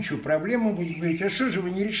решать кучу проблем, мы будем говорить: а что же вы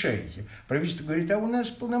не решаете? Правительство говорит: а у нас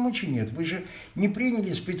полномочий нет, вы же не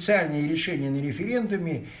приняли специальные решения на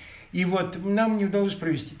референдуме, и вот нам не удалось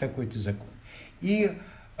провести такой-то закон. И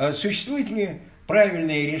существует ли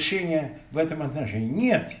правильное решение в этом отношении?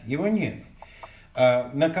 Нет, его нет.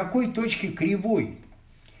 На какой точке кривой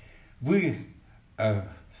вы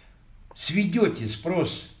сведете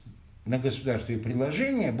спрос на государство и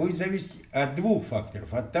предложения, будет зависеть от двух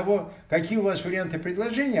факторов. От того, какие у вас варианты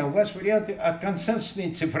предложения, а у вас варианты от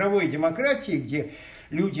консенсусной цифровой демократии, где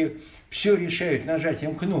люди все решают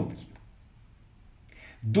нажатием кнопки,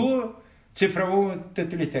 до цифрового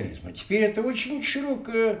тоталитаризма. Теперь это очень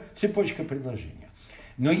широкая цепочка предложения.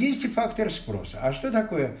 Но есть и фактор спроса. А что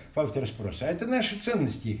такое фактор спроса? Это наши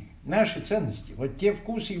ценности. Наши ценности. Вот те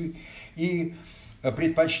вкусы и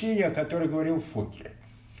предпочтения, о которых говорил Фокель.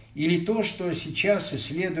 Или то, что сейчас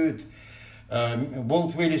исследует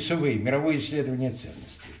Болт Вэлли Совей, мировое исследование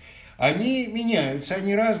ценностей. Они меняются,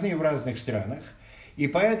 они разные в разных странах. И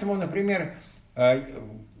поэтому, например,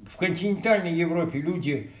 в континентальной Европе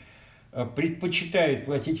люди предпочитают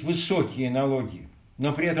платить высокие налоги,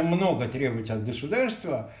 но при этом много требовать от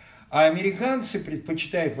государства, а американцы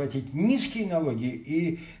предпочитают платить низкие налоги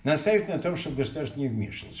и настаивать на том, чтобы государство не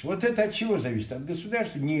вмешивалось. Вот это от чего зависит? От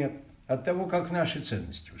государства? Нет. От того, как наши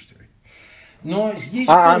ценности устроены. Но здесь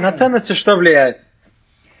тоже... на ценности что влияет?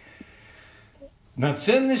 На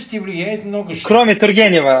ценности влияет много что. Кроме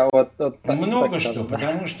Тургенева. Много что,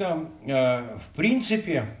 потому что, в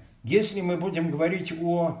принципе, если мы будем говорить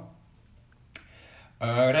о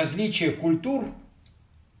различиях культур,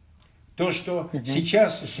 то, что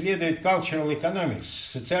сейчас исследует cultural economics,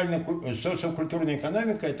 социокультурная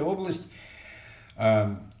экономика, это область,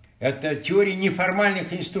 это теория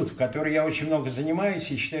неформальных институтов, которой я очень много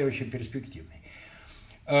занимаюсь и считаю очень перспективной.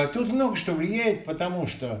 Тут много что влияет, потому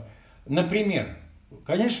что, например,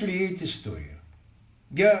 конечно, влияет история.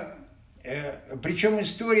 Причем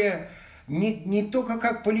история не только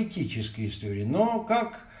как политическая история, но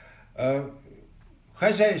как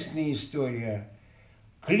хозяйственная история,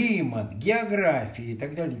 климат, география и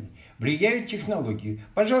так далее. Влияют технологии.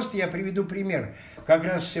 Пожалуйста, я приведу пример как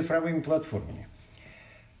раз с цифровыми платформами.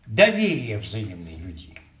 Доверие взаимное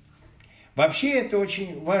людей. Вообще это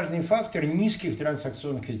очень важный фактор низких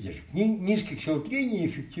транзакционных издержек, низких сил трения и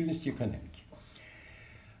эффективности экономики.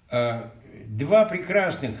 Два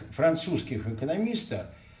прекрасных французских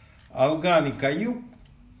экономиста, Алган и Каюк,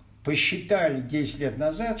 посчитали 10 лет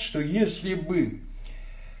назад, что если бы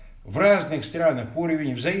в разных странах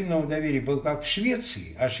уровень взаимного доверия был как в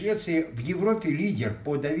Швеции, а Швеция в Европе лидер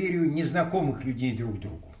по доверию незнакомых людей друг к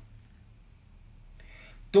другу,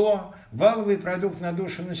 то валовый продукт на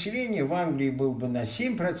душу населения в Англии был бы на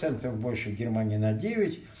 7% больше, в Германии на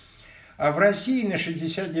 9%, а в России на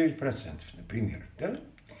 69%, например. Да?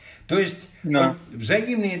 То есть вот,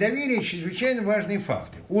 взаимное доверие чрезвычайно важный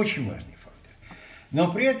фактор, очень важный фактор. Но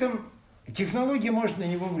при этом технология может на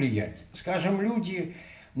него влиять. Скажем, люди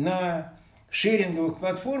на шеринговых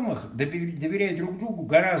платформах доверяют друг другу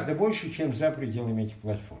гораздо больше, чем за пределами этих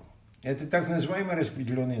платформ. Это так называемое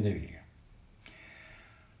распределенное доверие.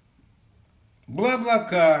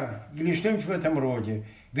 Бла-бла-кар или что-нибудь в этом роде.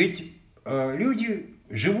 Ведь люди,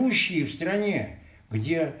 живущие в стране,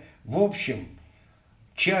 где, в общем,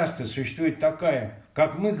 часто существует такая,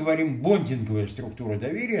 как мы говорим, бондинговая структура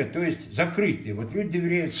доверия, то есть закрытая. Вот люди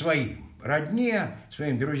доверяют своим, родне,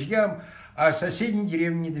 своим друзьям, а соседней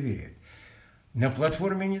деревне не доверяют. На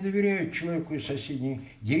платформе не доверяют человеку из соседней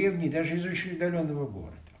деревни, даже из очень удаленного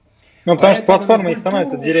города. Ну, потому что платформа и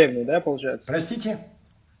становится деревней, да, получается? Простите?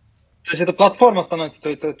 То есть эта платформа становится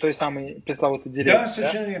той самой пресловутой деревней? Да,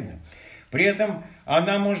 совершенно верно. При этом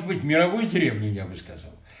она может быть мировой деревней, я бы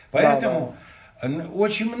сказал. Поэтому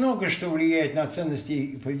очень много что влияет на ценности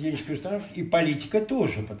и поведенческие установки, и политика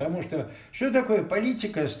тоже. Потому что такое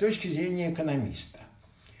политика с точки зрения экономиста?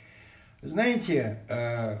 Знаете,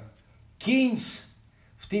 Кейнс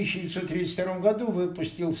в 1932 году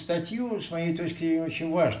выпустил статью, с моей точки зрения, очень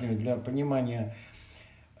важную для понимания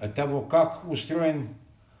того, как устроен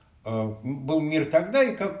был мир тогда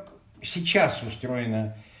и как сейчас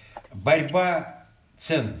устроена борьба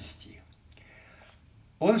ценностей.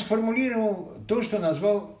 Он сформулировал то, что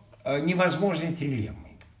назвал невозможной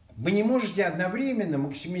трилеммой. Вы не можете одновременно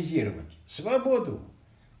максимизировать свободу,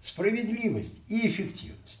 справедливость и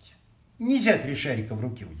эффективность. Нельзя 3 шарика в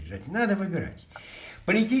руке удержать, надо выбирать.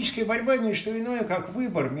 Политическая борьба не что иное, как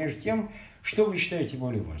выбор между тем, что вы считаете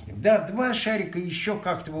более важным. Да, 2 шарика еще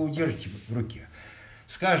как-то вы удержите в руке.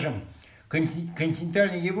 Скажем,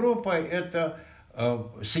 континентальная Европа – это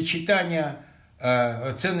сочетание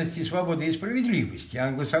ценностей свободы и справедливости.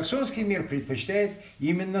 Англосаксонский мир предпочитает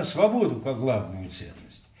именно свободу как главную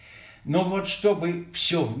ценность. Но вот чтобы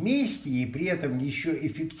все вместе и при этом еще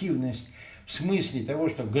эффективность в смысле того,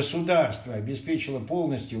 что государство обеспечило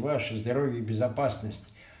полностью ваше здоровье и безопасность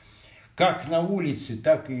как на улице,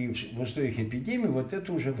 так и в условиях эпидемии, вот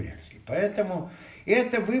это уже вряд ли. Поэтому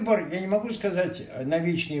это выбор, я не могу сказать на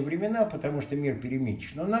вечные времена, потому что мир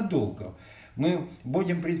переменчив, но надолго. Мы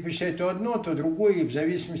будем предпочитать то одно, то другое, и в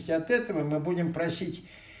зависимости от этого мы будем просить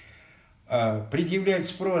предъявлять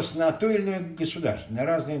спрос на то или иное государство, на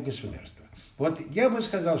разные государства. Вот я бы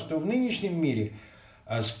сказал, что в нынешнем мире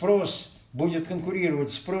спрос будет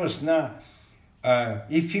конкурировать на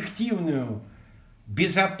эффективную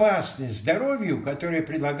безопасность здоровью, которую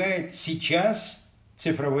предлагает сейчас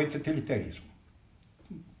цифровой тоталитаризм.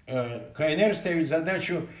 КНР ставит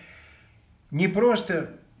задачу не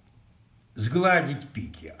просто сгладить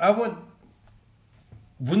пики, а вот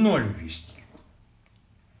в ноль ввести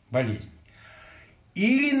болезни.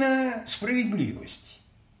 Или на справедливость.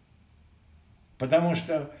 Потому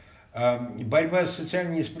что борьба с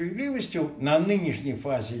социальной несправедливостью на нынешней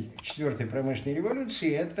фазе 4-й промышленной революции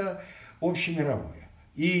 – это общемировое.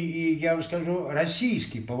 И я вам скажу,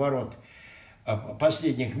 российский поворот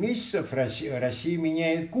последних месяцев, Россия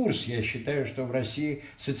меняет курс. Я считаю, что в России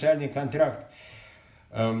социальный контракт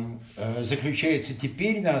заключается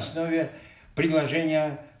теперь на основе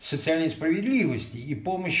предложения социальной справедливости и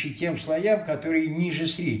помощи тем слоям, которые ниже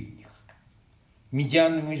средних,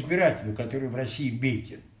 медианному избирателю, который в России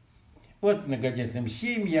беден. Вот многодетным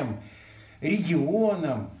семьям,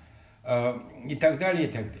 регионам и так далее,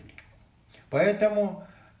 и так далее. Поэтому,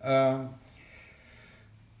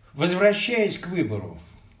 возвращаясь к выбору,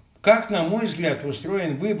 как, на мой взгляд,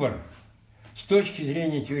 устроен выбор с точки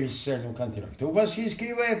зрения теории социального контракта? У вас есть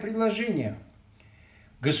кривое предложение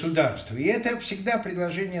государства, и это всегда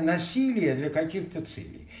предложение насилия для каких-то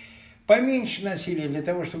целей. Поменьше насилия для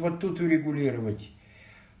того, чтобы вот тут урегулировать,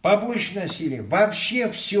 побольше насилия, вообще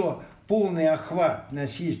все, полный охват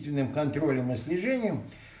насильственным контролем и слежением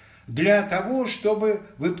для того, чтобы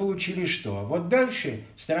вы получили что? А вот дальше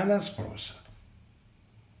сторона спроса.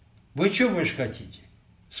 Вы что больше хотите?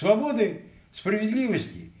 Свободы,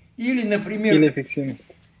 справедливости или, например, или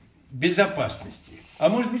эффективности, безопасности, а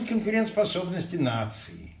может быть конкурентоспособности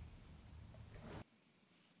нации?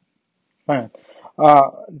 Понятно.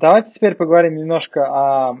 Давайте теперь поговорим немножко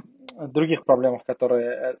о других проблемах,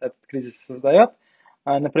 которые этот кризис создает.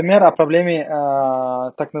 Например, о проблеме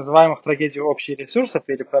так называемых трагедий общих ресурсов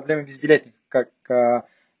или проблеме безбилетников, как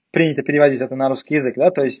принято переводить это на русский язык. Да?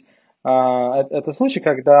 То есть это случай,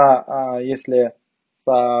 когда если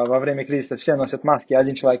во время кризиса все носят маски, а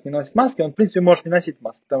один человек не носит маски, он в принципе может не носить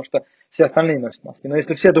маски, потому что все остальные носят маски. Но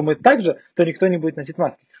если все думают так же, то никто не будет носить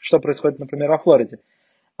маски. Что происходит, например, во Флориде.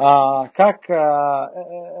 Как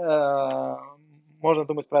можно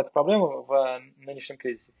думать про эту проблему в нынешнем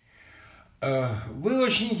кризисе? Вы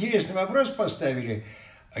очень интересный вопрос поставили.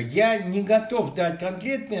 Я не готов дать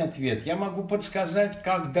конкретный ответ, я могу подсказать,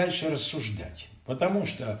 как дальше рассуждать. Потому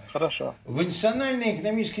что Хорошо. в институциональной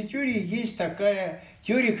экономической теории есть такая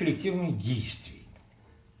теория коллективных действий.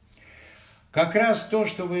 Как раз то,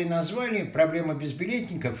 что вы назвали, проблема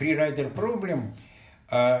безбилетников, free-rider problem,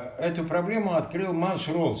 эту проблему открыл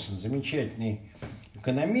Мансур Олсон, замечательный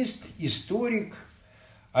экономист, историк,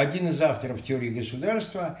 один из авторов теории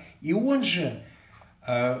государства, и он же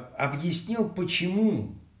объяснил,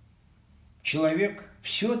 почему человек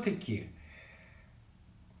все-таки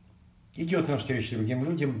идет навстречу другим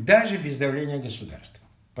людям, даже без давления государства.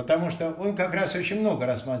 Потому что он как раз очень много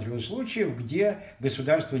рассматривал случаев, где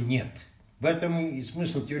государства нет. В этом и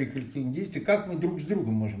смысл теории коллективных действий, как мы друг с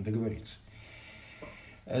другом можем договориться.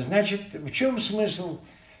 Значит, в чем смысл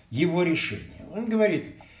его решения? Он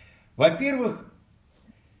говорит, во-первых,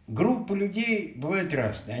 группы людей бывают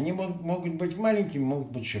разные. Они могут быть маленькими,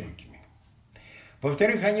 могут быть широкими.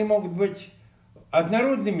 Во-вторых, они могут быть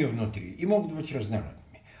однородными внутри и могут быть разнородными.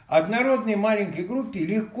 Однородной маленькой группе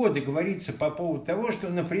легко договориться по поводу того, что,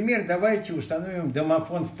 например, давайте установим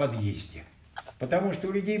домофон в подъезде. Потому что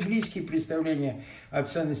у людей близкие представления о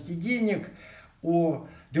ценности денег, о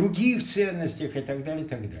других ценностях и так далее, и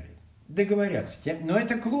так далее. Договорятся. Но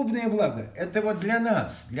это клубное благо. Это вот для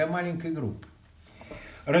нас, для маленькой группы.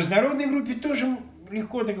 Разнородной группе тоже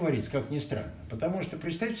легко договориться, как ни странно. Потому что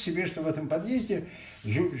представьте себе, что в этом подъезде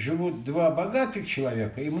живут два богатых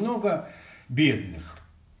человека и много бедных.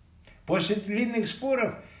 После длинных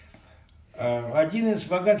споров один из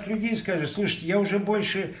богатых людей скажет, слушайте, я уже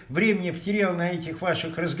больше времени потерял на этих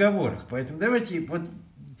ваших разговорах, поэтому давайте вот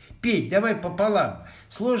петь, давай пополам,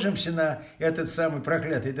 сложимся на этот самый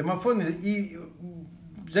проклятый домофон и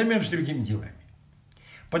займемся другими делами.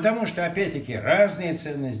 Потому что, опять-таки, разная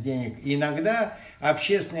ценность денег. Иногда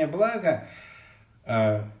общественное благо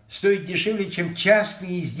стоит дешевле, чем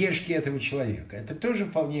частные издержки этого человека. Это тоже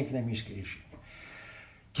вполне экономическое решение.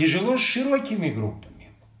 Тяжело с широкими группами.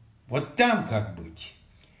 Вот там как быть?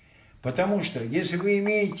 Потому что, если вы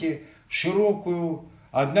имеете широкую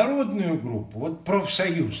однородную группу, вот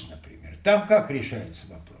профсоюз, например, там как решается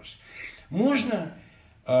вопрос? Можно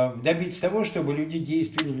добиться того, чтобы люди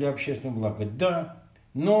действовали для общественного блага? Да,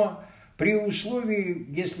 но при условии,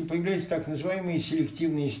 если появляются так называемые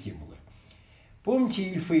селективные стимулы. Помните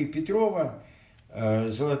Ильфа и Петрова,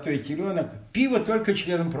 «Золотой теленок», пиво только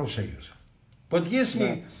членам профсоюза. Вот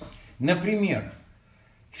если, например,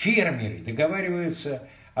 фермеры договариваются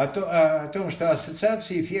о том, что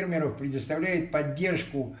ассоциация фермеров предоставляет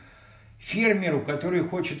поддержку фермеру, который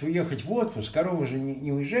хочет уехать в отпуск, корова же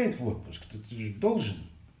не уезжает в отпуск, кто-то же должен.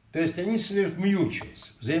 То есть они создают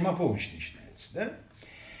mutuals, взаимопомощь начинается, да?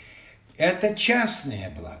 Это частное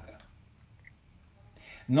благо.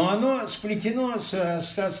 Но оно сплетено с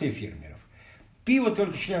ассоциацией фермеров. Пиво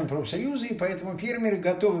только членам профсоюза, и поэтому фермеры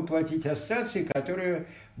готовы платить ассоциации, которая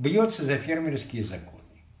бьется за фермерские законы.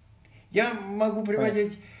 Я могу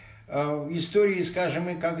приводить истории, скажем,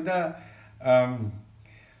 и когда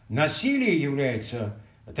насилие является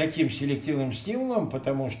таким селективным стимулом,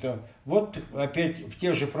 потому что вот опять в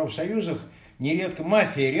тех же профсоюзах нередко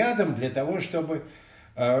мафия рядом для того, чтобы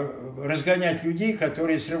разгонять людей,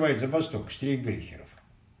 которые срывают забастовку, штрейкбрехеров.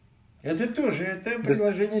 Это тоже, это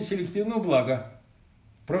предложение селективного блага.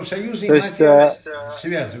 Профсоюзы и мафия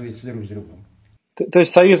связываются друг с другом. То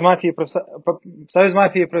есть союз мафии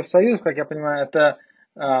и профсоюзов, как я понимаю, это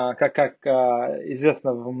как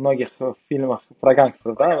известно в многих фильмах про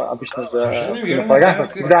гангстеров, да? Обычно же про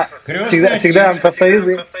гангстеров всегда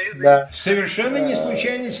профсоюзы. Да. Совершенно не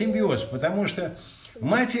случайный симбиоз, потому что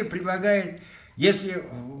мафия предлагает, если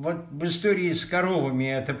вот в истории с коровами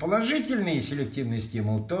это положительный селективный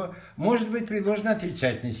стимул, то может быть предложен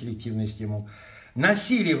отрицательный селективный стимул.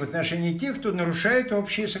 Насилие в отношении тех, кто нарушает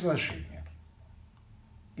общие соглашения.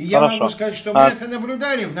 И я могу сказать, что мы это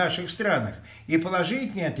наблюдали в наших странах. И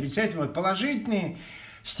положительные, и отрицательные. Вот положительные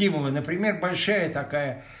стимулы, например, большая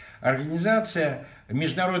такая организация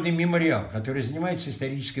 «Международный мемориал», который занимается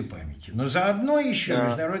исторической памятью. Но заодно еще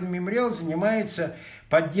 «Международный мемориал» занимается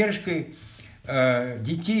поддержкой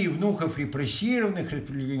детей и внуков репрессированных,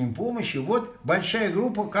 распределением помощи. Вот большая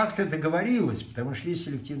группа как-то договорилась, потому что есть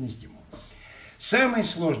селективный стимул. Самые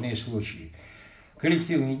сложные случаи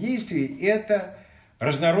коллективных действий – это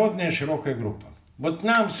разнородная широкая группа. Вот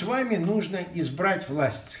нам с вами нужно избрать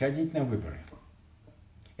власть, сходить на выборы.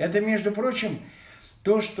 Это, между прочим,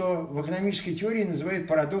 то, что в экономической теории называют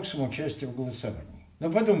парадоксом участия в голосовании.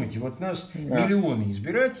 Но подумайте, вот у нас миллионы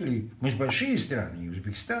избирателей, мы же большие страны, и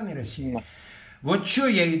Узбекистан, и Россия. Вот что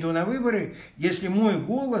я иду на выборы, если мой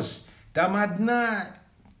голос там одна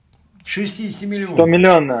 60 миллионов. 100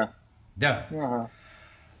 миллионов. Да. Ага.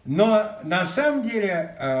 Но на самом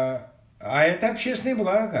деле, это общественное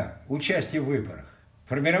благо, участие в выборах.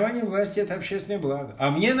 Формирование власти – это общественное благо. А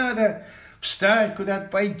мне надо встать, куда-то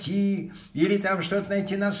пойти, или там что-то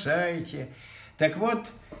найти на сайте. Так вот,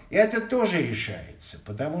 это тоже решается,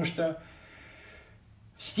 потому что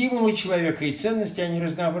стимулы человека и ценности, они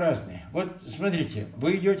разнообразны. Вот смотрите,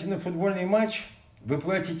 вы идете на футбольный матч, вы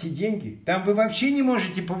платите деньги, там вы вообще не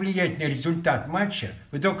можете повлиять на результат матча,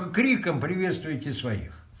 вы только криком приветствуете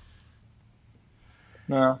своих.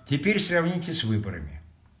 Да. Теперь сравните с выборами.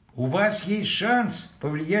 У вас есть шанс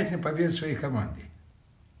повлиять на победу своей команды.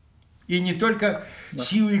 И не только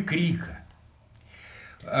силой крика.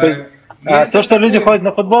 То есть, то, что люди ходят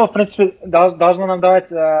на футбол, в принципе, должно нам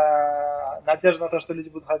давать надежду на то, что люди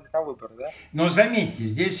будут ходить на выборы, да? Но заметьте,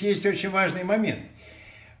 здесь есть очень важный момент.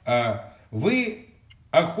 Вы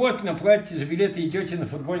охотно платите за билеты и идете на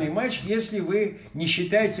футбольный матч, если вы не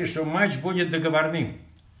считаете, что матч будет договорным.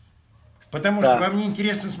 Потому что вам не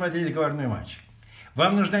интересно смотреть договорной матч.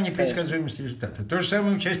 Вам нужна непредсказуемость результата. То же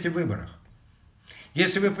самое участие в выборах.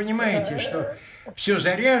 Если вы понимаете, что все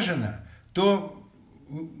заряжено, то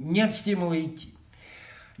нет стимула идти.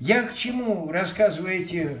 Я к чему рассказываю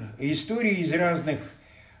эти истории из разных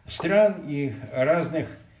стран и разных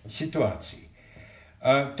ситуаций?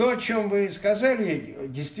 То, о чем вы сказали,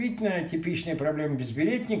 действительно типичная проблема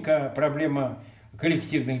безбилетника, проблема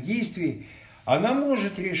коллективных действий. Она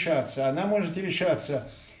может решаться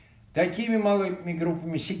такими малыми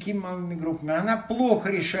группами, сякими малыми группами. Она плохо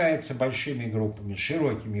решается большими группами,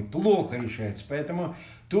 широкими, плохо решается. Поэтому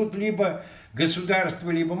тут либо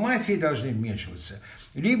государство, либо мафии должны вмешиваться,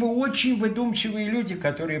 либо очень выдумчивые люди,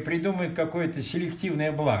 которые придумают какое-то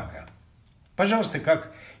селективное благо. Пожалуйста,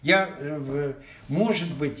 как я,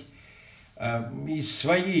 может быть, из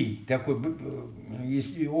своей такой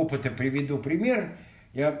из опыта приведу пример.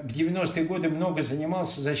 Я в 90-е годы много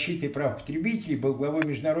занимался защитой прав потребителей, был главой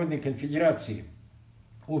Международной конфедерации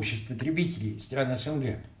обществ потребителей стран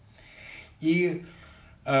СНГ. И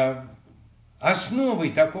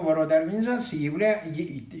основой такого рода организаций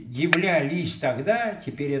являлись тогда,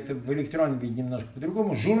 теперь это в электронном виде немножко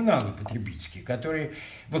по-другому, журналы потребительские, которые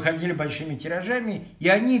выходили большими тиражами, и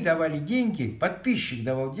они давали деньги, подписчик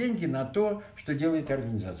давал деньги на то, что делает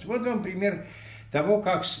организация. Вот вам пример того,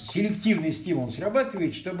 как селективный стимул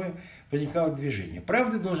срабатывает, чтобы возникало движение.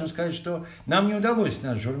 Правда, должен сказать, что нам не удалось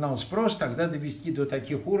наш журнал «Спрос» тогда довести до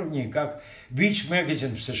таких уровней, как Beach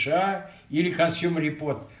Magazine в США, или Consumer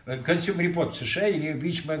Report в США, или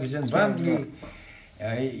Beach Magazine в Англии,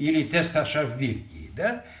 или Тесташа в Бельгии.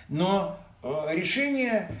 Да? Но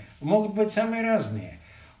решения могут быть самые разные.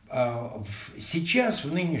 Сейчас,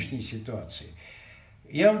 в нынешней ситуации,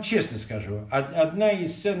 я вам честно скажу, одна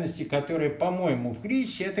из ценностей, которая, по-моему, в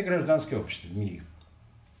кризисе, это гражданское общество в мире.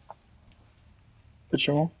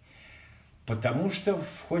 Почему? Потому что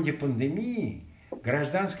в ходе пандемии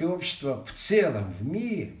гражданское общество в целом в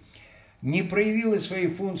мире не проявило свои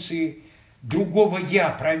функции другого «я»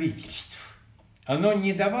 правительств. Оно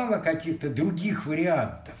не давало каких-то других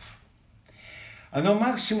вариантов. Оно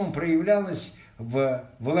максимум проявлялось в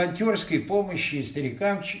волонтерской помощи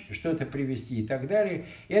старикам что-то привезти и так далее.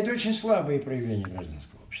 И это очень слабые проявления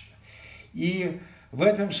гражданского общества. И в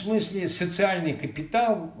этом смысле социальный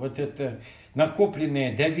капитал, вот это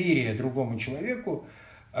накопленное доверие другому человеку,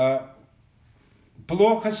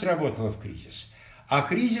 плохо сработало в кризис. А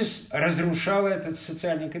кризис разрушал этот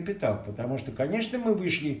социальный капитал, потому что, конечно, мы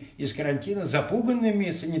вышли из карантина запуганными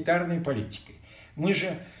санитарной политикой. Мы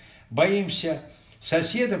же боимся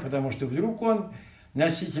соседа, потому что вдруг он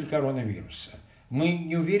носитель коронавируса. Мы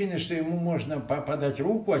не уверены, что ему можно подать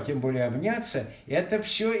руку, а тем более обняться. Это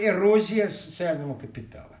все эрозия социального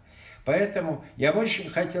капитала. Поэтому я очень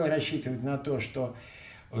хотел рассчитывать на то, что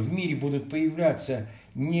в мире будут появляться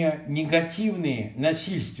не негативные,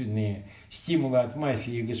 насильственные стимулы от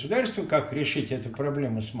мафии и государства, как решить эту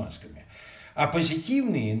проблему с масками, а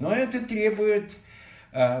позитивные, но это требует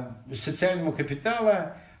социального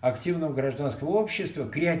капитала, активного гражданского общества,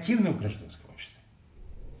 креативного гражданского общества.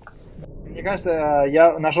 Мне кажется,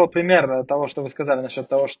 я нашел пример того, что вы сказали насчет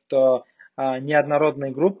того, что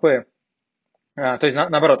неоднородные группы, то есть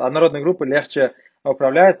наоборот, однородные группы легче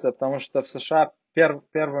управляются, потому что в США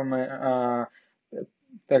первая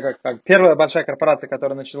большая корпорация,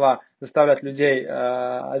 которая начала заставлять людей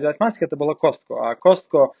одевать маски, это была Costco. А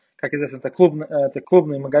Costco, как известно, это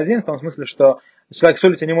клубный магазин, в том смысле, что человек с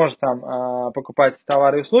улицы не может там покупать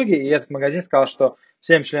товары и услуги, и этот магазин сказал, что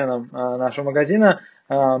всем членам нашего магазина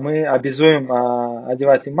мы обязуем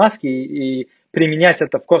одевать им маски, и применять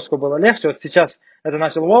это в Costco было легче. Вот сейчас это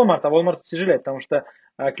начал Walmart, а Walmart тяжелее, потому что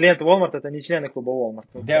клиенты Walmart это не члены клуба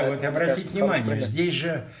Walmart. Да, вот обратите внимание, здесь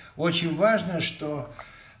же очень важно, что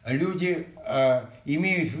люди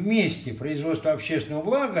имеют вместе производство общественного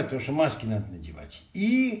блага, то, что маски надо надевать,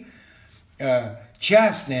 и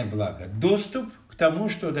частное благо, доступ к тому,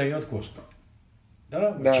 что дает Costco.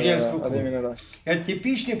 Да? Членство клуба. Именно, да. Это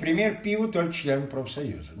типичный пример пива только членов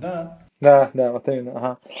профсоюза. Да, вот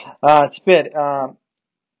именно. Ага. Теперь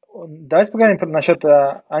давайте поговорим насчет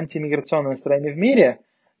антимиграционного настроения в мире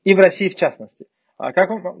и в России в частности. Как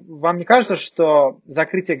вам не кажется, что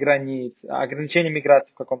закрытие границ, ограничение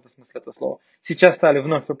миграции в каком-то смысле этого слова сейчас стали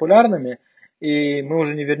вновь популярными, и мы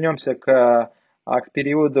уже не вернемся к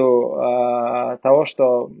периоду того,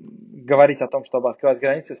 что говорить о том, чтобы открывать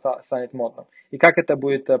границы, станет модным? И как это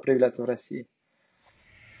будет проявляться в России?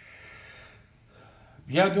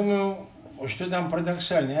 Я думаю, что дам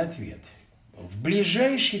парадоксальный ответ. В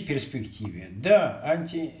ближайшей перспективе, да,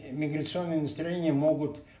 антимиграционные настроения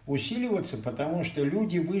могут усиливаться, потому что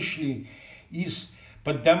люди вышли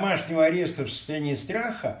из-под домашнего ареста в состоянии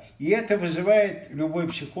страха, и это вызывает, любой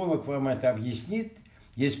психолог вам это объяснит.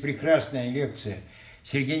 Есть прекрасная лекция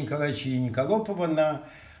Сергея Николаевича Николопова на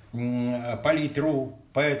Политру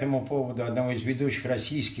по этому поводу, одного из ведущих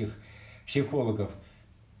российских психологов.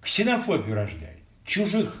 Ксенофобию рождает,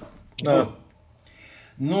 чужих. Да.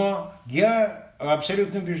 Но я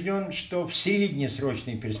абсолютно убежден, что в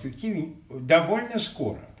среднесрочной перспективе довольно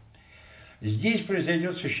скоро здесь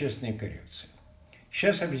произойдет существенная коррекция.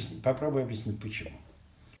 Сейчас попробую объяснить, почему.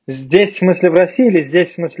 Здесь в смысле в России или здесь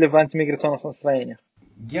в смысле в антимиграционных настроениях?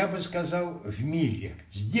 Я бы сказал в мире.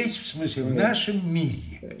 Здесь в смысле в нашем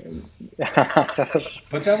мире.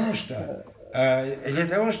 Потому что для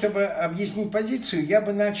того, чтобы объяснить позицию, я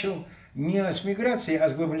бы начал не с миграции, а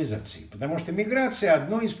с глобализации. Потому что миграция –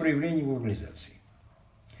 одно из проявлений глобализации.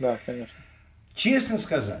 Да, конечно. Честно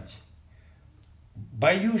сказать,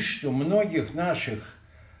 боюсь, что многих наших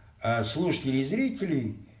слушателей и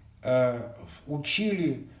зрителей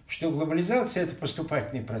учили, что глобализация – это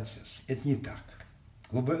поступательный процесс. Это не так.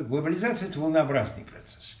 Глобализация – это волнообразный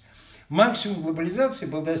процесс. Максимум глобализации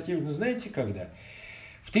был достигнут, знаете, когда?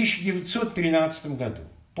 В 1913 году.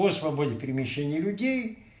 По свободе перемещения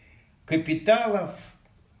людей, капиталов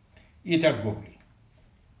и торговли.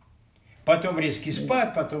 Потом резкий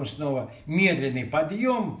спад, потом снова медленный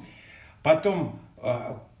подъем, потом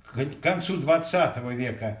к концу 20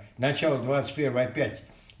 века, начало 21 опять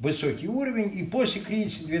высокий уровень, и после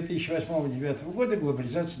кризиса 2008-2009 года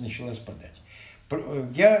глобализация начала спадать.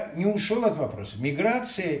 Я не ушел от вопроса.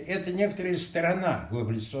 Миграция – это некоторая сторона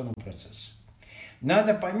глобализационного процесса.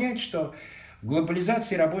 Надо понять, что в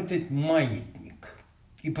глобализации работает маятник.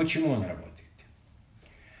 И почему он работает?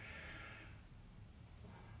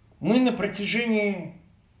 Мы на протяжении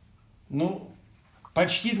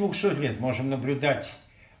почти 200 лет можем наблюдать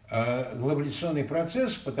глобализационный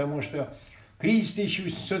процесс, потому что кризис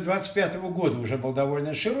 1825 года уже был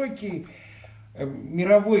довольно широкий,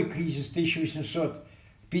 мировой кризис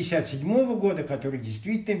 1857 года, который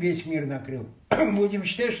действительно весь мир накрыл, будем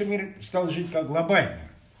считать, что мир стал жить как глобальный.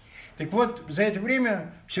 Так вот, за это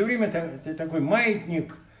время, все время это такой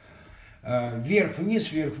маятник, вверх-вниз,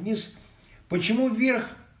 вверх-вниз. Почему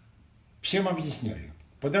вверх? Всем объясняли.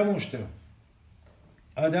 Потому что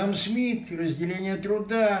Адам Смит, разделение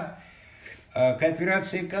труда,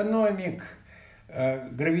 кооперация экономик,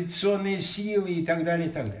 гравитационные силы и так далее,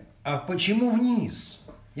 и так далее. А почему вниз?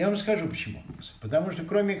 Я вам скажу, почему вниз. Потому что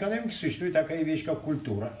кроме экономики существует такая вещь, как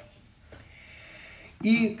культура.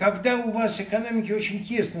 И когда у вас экономики очень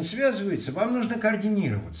тесно связываются, вам нужно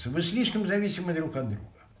координироваться. Вы слишком зависимы друг от друга.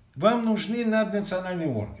 Вам нужны наднациональные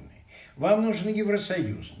органы. Вам нужен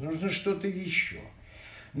Евросоюз. Нужно что-то еще.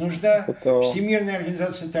 Нужна Всемирная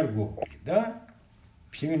организация торговли. Да?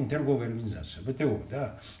 Всемирная торговая организация, ВТО,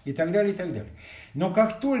 да, и так далее, и так далее. Но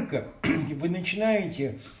как только вы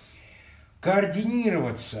начинаете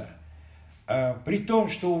координироваться, при том,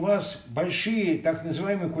 что у вас большие так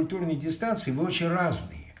называемые культурные дистанции, вы очень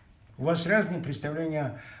разные. У вас разные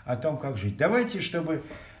представления о том, как жить. Давайте, чтобы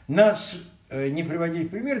нас не приводить в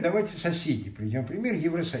пример, давайте соседи приведем пример,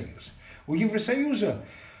 Евросоюз. У Евросоюза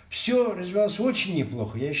все развивалось очень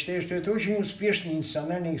неплохо. Я считаю, что это очень успешный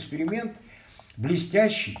национальный эксперимент,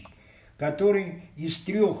 блестящий, который из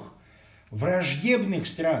 3 враждебных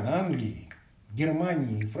стран, Англии,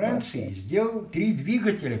 Германии и Франции, сделал 3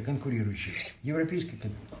 двигателя конкурирующих европейской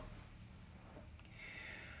экономики.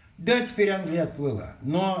 Да, теперь Англия отплыла,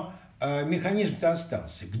 но механизм-то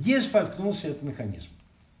остался. Где споткнулся этот механизм?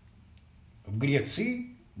 В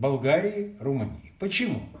Греции, Болгарии, Румынии.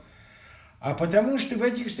 Почему? а потому что в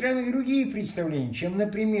этих странах другие представления, чем,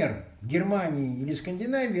 например, в Германии или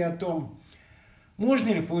Скандинавии о том, можно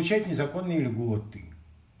ли получать незаконные льготы,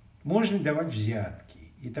 можно ли давать взятки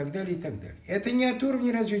и так далее, и так далее. Это не от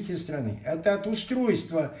уровня развития страны, это от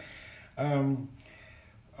устройства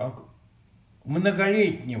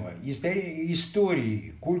многолетнего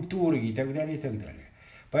истории, культуры и так далее, и так далее.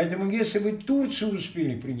 Поэтому, если бы Турцию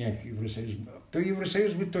успели принять в Евросоюз, то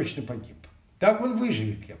Евросоюз бы точно погиб. Так он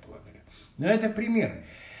выживет, я полагаю. Но это пример.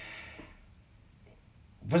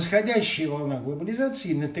 Восходящая волна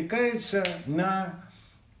глобализации натыкается на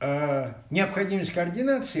необходимость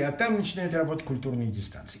координации, а там начинают работать культурные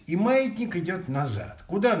дистанции. И маятник идет назад.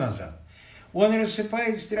 Куда назад? Он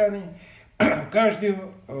рассыпает страны,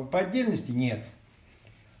 каждую по отдельности нет.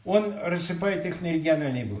 Он рассыпает их на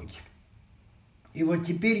региональные блоки. И вот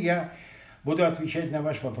теперь я буду отвечать на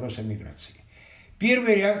ваш вопрос о миграции.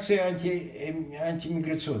 Первая реакция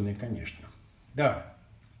антимиграционная, конечно. Да.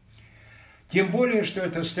 Тем более, что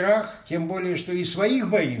это страх, тем более, что и своих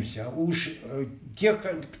боимся. Уж тех,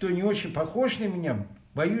 кто не очень похож на меня,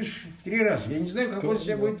 боюсь в 3 раза. Я не знаю, как он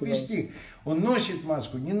себя будет вести. Он носит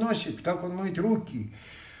маску, не носит, как он моет руки.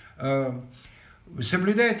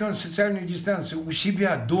 Соблюдает он социальную дистанцию у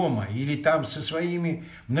себя дома или там со своими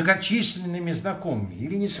многочисленными знакомыми,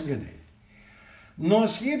 или не соблюдает. Но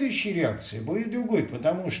следующая реакция будет другой,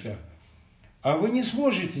 потому что вы не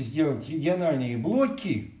сможете сделать региональные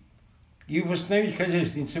блоки и восстановить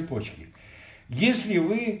хозяйственные цепочки, если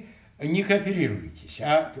вы не кооперируетесь.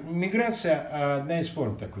 А миграция – одна из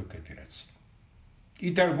форм такой кооперации.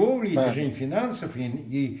 И торговля, и движение финансов,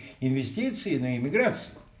 и инвестиции, но и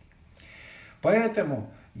миграция.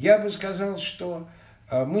 Поэтому я бы сказал, что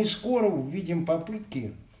мы скоро увидим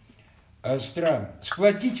попытки стран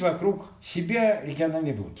сплотить вокруг себя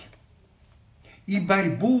региональные блоки. И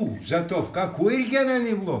борьбу за то, в какой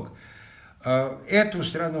региональный блок эту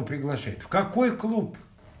страну приглашает, в какой клуб.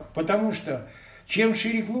 Потому что чем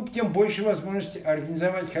шире клуб, тем больше возможности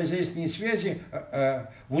организовать хозяйственные связи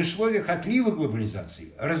в условиях отлива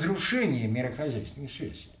глобализации, разрушения мирохозяйственных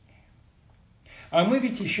связей. А мы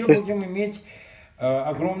ведь еще будем иметь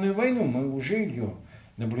огромную войну, мы уже ее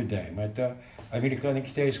наблюдаем. Это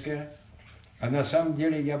американо-китайская, а на самом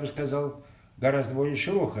деле, я бы сказал, гораздо более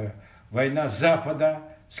широкая война Запада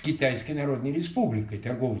с Китайской Народной Республикой,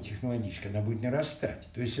 торгово-технологической, она будет нарастать.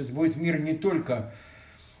 То есть это будет мир не только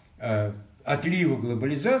отлива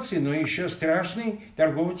глобализации, но еще страшной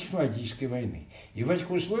торгово-технологической войны. И в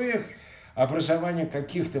этих условиях образование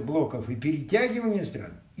каких-то блоков и перетягивание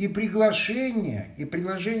стран, и приглашение, и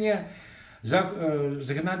предложение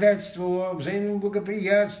законодательства о взаимном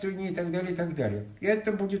благоприятствовании и так далее, и так далее. И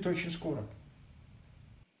это будет очень скоро.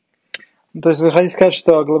 То есть вы хотите сказать,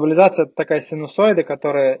 что глобализация – это такая синусоида,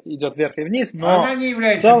 которая идет вверх и вниз, но она не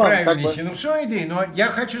является целом, правильной синусоидой, но я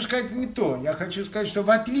хочу сказать не то. Я хочу сказать, что в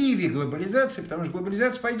отливе глобализации, потому что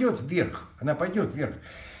глобализация пойдет вверх, она пойдет вверх.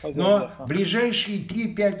 Но в ближайшие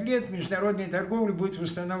 3-5 лет международная торговля будет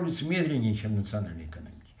восстанавливаться медленнее, чем национальная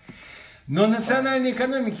экономика. Но национальные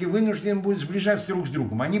экономики вынуждены будут сближаться друг с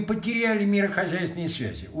другом. Они потеряли мирохозяйственные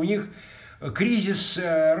связи. У них кризис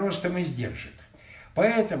с ростом издержек.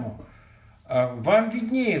 Поэтому вам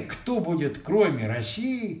виднее, кто будет, кроме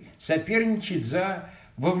России, соперничать за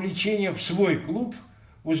вовлечение в свой клуб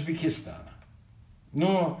Узбекистана.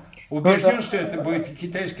 Но убежден, что это будет и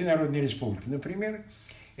Китайская Народная Республика, например.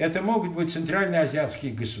 Это могут быть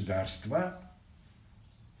центральноазиатские государства.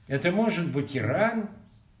 Это может быть Иран.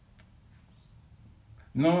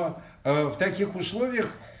 Но в таких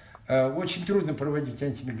условиях очень трудно проводить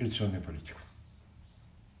антимиграционную политику.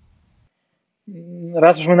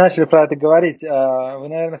 Раз уж мы начали про это говорить, вы,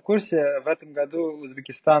 наверное, в курсе, в этом году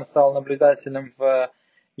Узбекистан стал наблюдателем в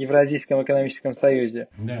Евразийском экономическом союзе.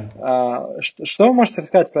 Да. Что вы можете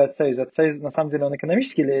рассказать про этот союз? Этот союз, на самом деле, он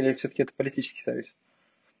экономический или все-таки это политический союз?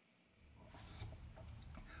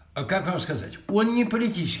 Как вам сказать? Он не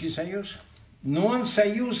политический союз, но он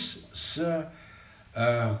союз,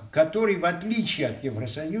 который, в отличие от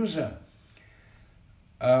Евросоюза,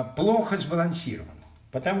 плохо сбалансирован.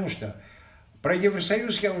 Потому что про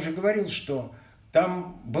Евросоюз я уже говорил, что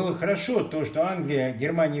там было хорошо то, что Англия,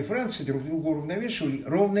 Германия и Франция друг друга уравновешивали.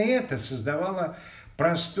 Ровно это создавало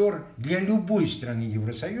простор для любой страны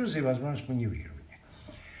Евросоюза и возможность маневрирования.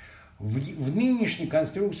 В нынешней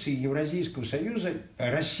конструкции Евразийского союза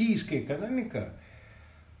российская экономика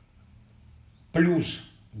плюс,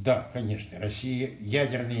 да, конечно, Россия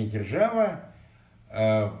ядерная держава,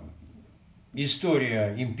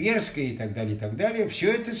 история имперская и так далее,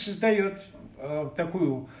 все это создает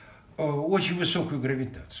такую очень высокую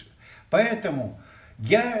гравитацию. Поэтому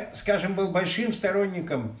я, скажем, был большим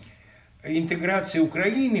сторонником интеграции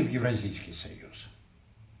Украины в Евразийский союз.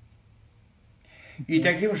 И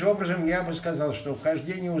таким же образом я бы сказал, что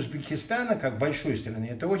вхождение Узбекистана как большой страны,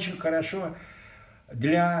 это очень хорошо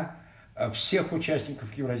для всех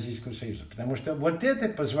участников Евразийского союза. Потому что вот это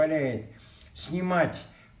позволяет снимать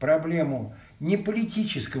проблему не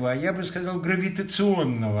политического, а я бы сказал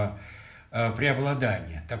гравитационного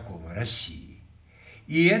преобладания такого России.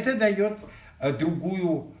 И это дает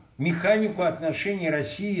другую механику отношений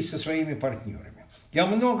России со своими партнерами. Я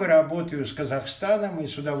много работаю с Казахстаном и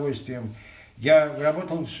с удовольствием. Я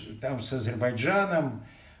работал там с Азербайджаном.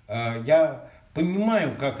 Я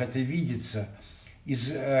понимаю, как это видится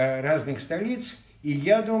из разных столиц. И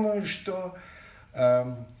я думаю, что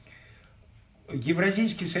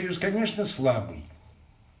Евразийский союз, конечно, слабый.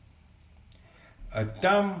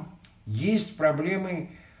 Там есть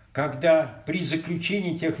проблемы, когда при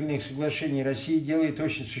заключении тех или иных соглашений Россия делает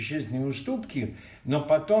очень существенные уступки, но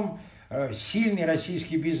потом сильный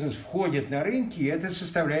российский бизнес входит на рынки, и это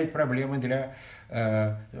составляет проблемы для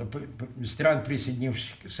стран,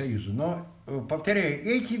 присоединившихся к Союзу. Но, повторяю,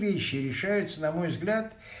 эти вещи решаются, на мой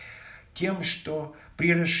взгляд, тем, что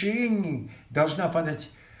при расширении должна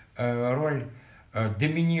падать роль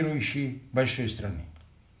доминирующей большой страны.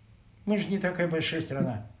 Мы же не такая большая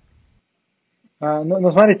страна.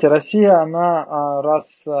 Ну, смотрите, Россия, она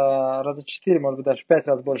раза 4, может быть, даже в 5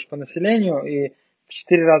 раз больше по населению и в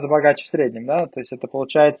 4 раза богаче в среднем, да, то есть это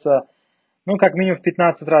получается, ну, как минимум в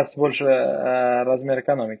 15 раз больше размер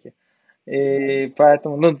экономики. И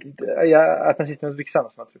поэтому, ну, я относительно Узбекистана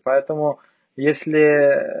смотрю, поэтому если,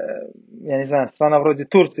 я не знаю, страна вроде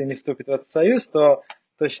Турции не вступит в этот союз, то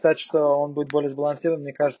считать, что он будет более сбалансирован,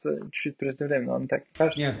 мне кажется, чуть-чуть преждевременно. Он так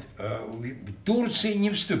кажется? Нет, Турция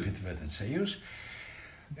не вступит в этот союз.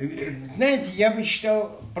 Знаете, я бы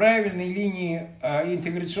считал правильной линией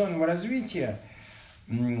интеграционного развития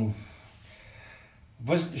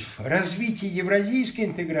развитие евразийской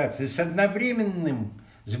интеграции с одновременным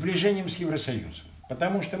сближением с Евросоюзом.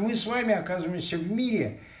 Потому что мы с вами оказываемся в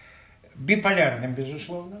мире биполярным,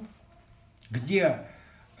 безусловно, где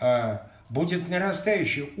будет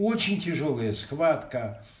нарастающая, очень тяжелая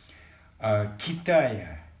схватка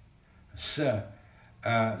Китая с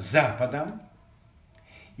Западом.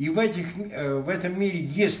 И в этом мире,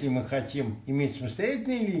 если мы хотим иметь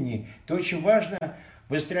самостоятельные линии, то очень важно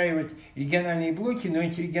выстраивать региональные блоки, но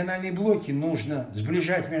эти региональные блоки нужно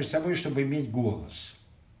сближать между собой, чтобы иметь голос.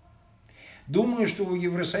 Думаю, что у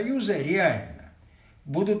Евросоюза реально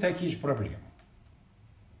будут такие же проблемы.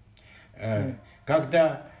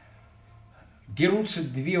 Когда дерутся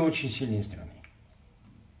две очень сильные страны.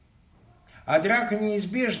 А драка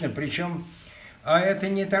неизбежна, причем это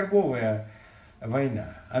не торговая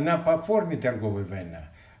война, она по форме торговая война.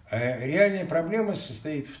 Реальная проблема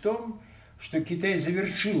состоит в том, что Китай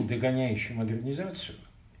завершил догоняющую модернизацию,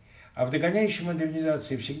 а в догоняющей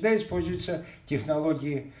модернизации всегда используются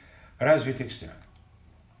технологии развитых стран.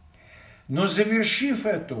 Но завершив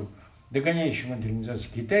эту догоняющую модернизацию,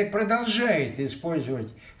 Китай продолжает использовать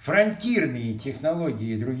фронтирные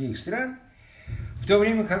технологии других стран, в то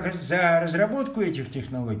время как за разработку этих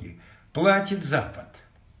технологий платит Запад.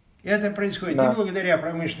 Это происходит и благодаря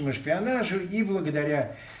промышленному шпионажу, и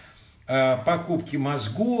благодаря покупке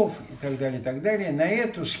мозгов и так далее, и так далее. На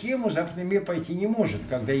эту схему западный мир пойти не может,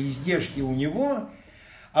 когда издержки у него,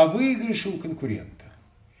 а выигрыши у конкурента.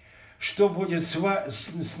 Что будет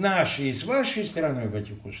с нашей и с вашей страной в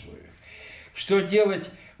этих условиях? Что делать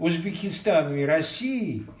Узбекистану и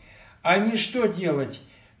России, а не что делать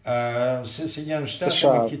со Соединенными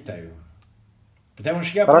Штатами и Китаю. Потому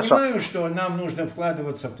что я понимаю, что нам нужно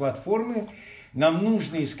вкладываться в платформы, нам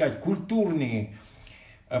нужно искать культурные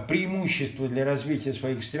преимущества для развития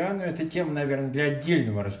своих стран. Но это тема, наверное, для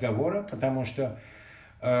отдельного разговора, потому что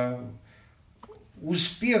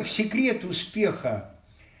секрет успеха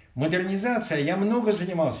модернизации, я много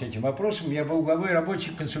занимался этим вопросом, я был главой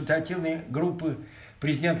рабочей консультативной группы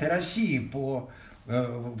президента России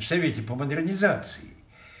в Совете по модернизации.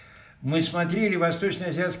 Мы смотрели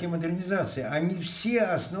восточноазиатские модернизации. Они все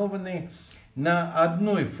основаны на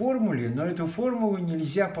одной формуле, но эту формулу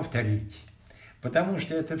нельзя повторить. Потому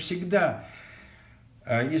что это всегда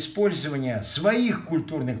использование своих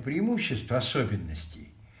культурных преимуществ, особенностей,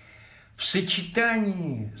 в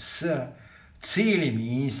сочетании с целями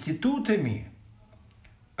и институтами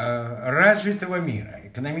развитого мира,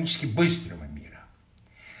 экономически быстрого мира.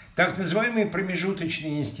 Так называемые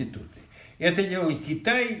промежуточные институты. Это делали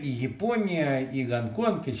Китай, и Япония, и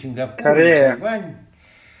Гонконг, и Сингапур, Корея. и Тайвань.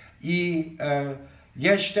 И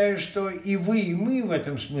я считаю, что и вы, и мы в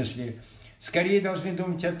этом смысле скорее должны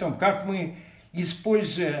думать о том, как мы,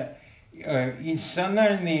 используя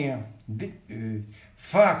институциональные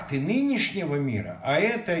факты нынешнего мира, а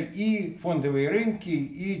это и фондовые рынки,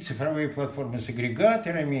 и цифровые платформы с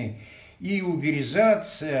агрегаторами, и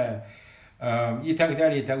уберизация, и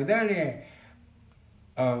так далее,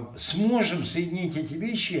 сможем соединить эти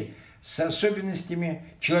вещи с особенностями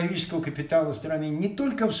человеческого капитала страны не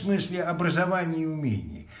только в смысле образования и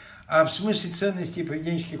умений, а в смысле ценностей и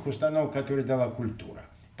поведенческих установок, которые дала культура.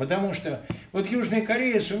 Потому что вот Южная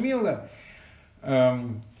Корея сумела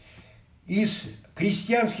из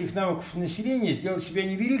крестьянских навыков населения сделать себя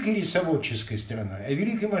не великой рисоводческой страной, а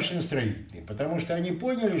великой машиностроительной. Потому что они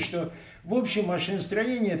поняли, что в общем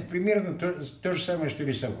машиностроение – это примерно то же самое, что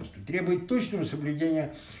рисоводство. Требует точного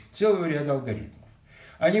соблюдения целого ряда алгоритмов.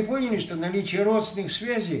 Они поняли, что наличие родственных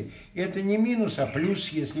связей – это не минус, а плюс,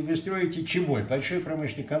 если вы строите чеболь, большой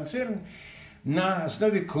промышленный концерн, на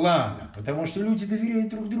основе клана, потому что люди доверяют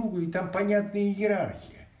друг другу, и там понятная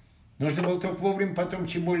иерархия. Нужно было только вовремя потом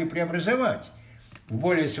чеболи преобразовать в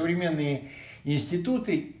более современные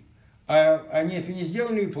институты, а они это не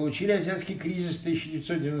сделали и получили азиатский кризис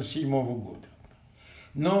 1997 года.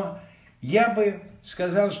 Но я бы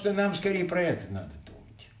сказал, что нам скорее про это надо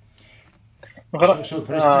думать.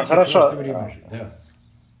 Простите, хорошо. Время же.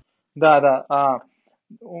 Да.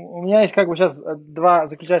 У меня есть сейчас два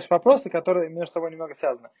заключающих вопроса, которые между собой немного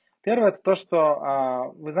связаны. Первое – это то,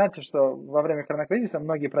 что вы знаете, что во время коронакризиса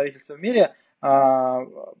многие правительства в мире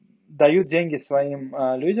дают деньги своим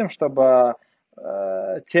людям, чтобы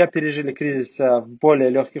те пережили кризис в более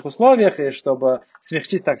легких условиях и чтобы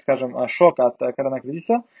смягчить, так скажем, шок от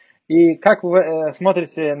коронакризиса. И как вы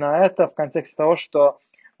смотрите на это в контексте того, что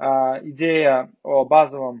идея о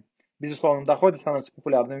базовом безусловном доходе становится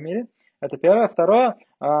популярной в мире? Это первое. Второе,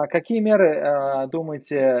 какие меры,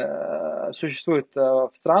 думаете, существуют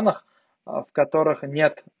в странах, в которых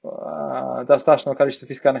нет достаточного количества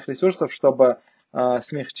фискальных ресурсов, чтобы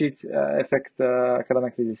смягчить эффект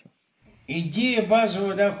коронакризиса? Идея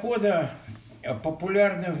базового дохода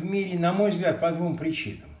популярна в мире, на мой взгляд, по двум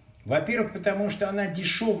причинам. Во-первых, потому что она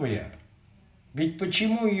дешевая. Ведь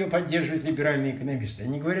почему ее поддерживают либеральные экономисты?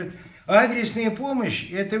 Они говорят, адресная помощь,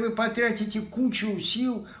 это вы потратите кучу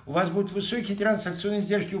сил, у вас будут высокие транзакционные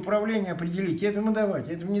издержки управления, определить, этому давать,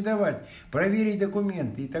 этому не давать, проверить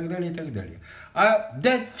документы и так далее, и так далее. А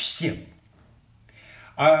дать всем.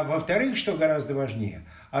 А во-вторых, что гораздо важнее,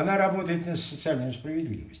 она работает на социальную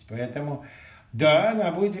справедливость. Поэтому, да,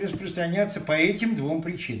 она будет распространяться по этим двум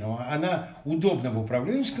причинам. Она удобна в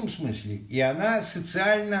управленческом смысле, и она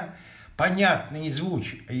социально понятна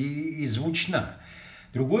и звучна.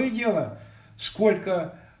 Другое дело,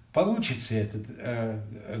 сколько получится этот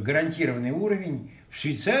гарантированный уровень в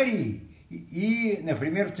Швейцарии и,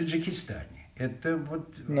 например, в Таджикистане. Это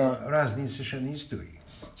разные совершенно истории.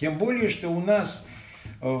 Тем более, что у нас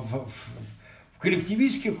в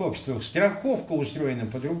коллективистских обществах страховка устроена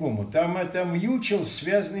по-другому. Там это mutual,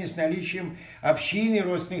 связанные с наличием общины,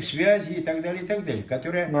 родственных связей и так далее,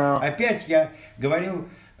 которые, опять я говорил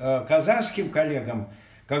казахским коллегам,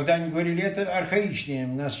 когда они говорили, это архаичное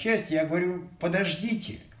у нас счастье, я говорю,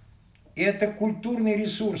 подождите, это культурный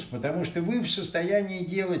ресурс, потому что вы в состоянии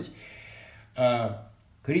делать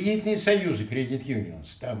кредитные союзы, credit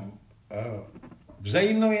unions, там,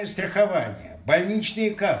 взаимное страхование,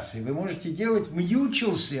 больничные кассы, вы можете делать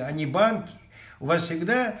мьючелсы, а не банки. У вас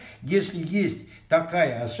всегда, если есть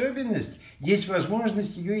такая особенность, есть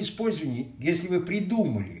возможность ее использования. Если вы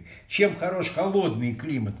придумали, чем хорош холодный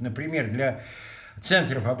климат, например, для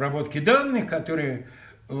центров обработки данных, которые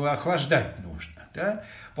охлаждать нужно. Да?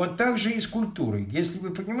 Вот так же и с культурой. Если вы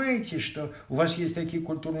понимаете, что у вас есть такие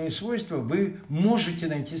культурные свойства, вы можете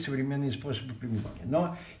найти современные способы применения.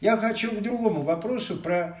 Но я хочу к другому вопросу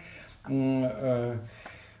про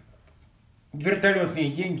вертолетные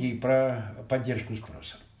деньги и про поддержку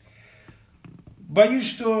спроса. Боюсь,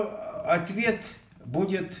 что ответ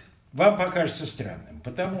вам покажется странным,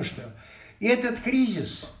 потому что этот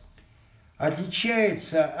кризис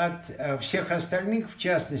отличается от всех остальных, в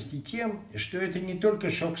частности, тем, что это не только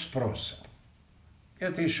шок спроса,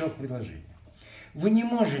 это и шок предложения. Вы не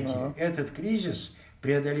можете этот кризис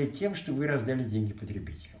преодолеть тем, что вы раздали деньги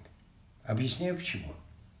потребителям. Объясняю почему.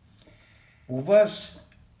 У вас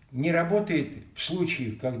не работает в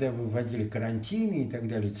случае, когда вы вводили карантины и так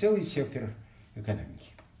далее, целый сектор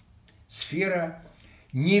экономики. Сфера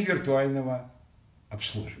невиртуального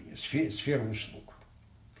обслуживания, сфера услуг.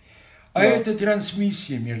 А это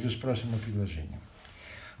трансмиссия между спросом и предложением.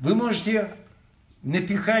 Вы можете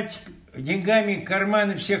напихать деньгами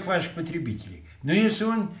карманы всех ваших потребителей, но если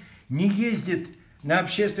он не ездит на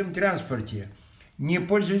общественном транспорте, не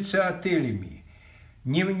пользуется отелями,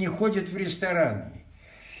 не ходит в рестораны,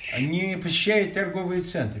 не посещает торговые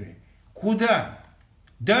центры, Куда?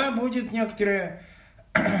 Да, будет некоторая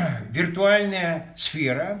виртуальная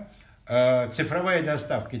сфера, цифровая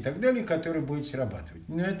доставка и так далее, которая будет срабатывать.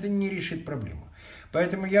 Но это не решит проблему.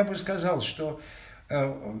 Поэтому я бы сказал, что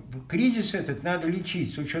кризис этот надо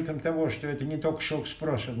лечить с учетом того, что это не только шок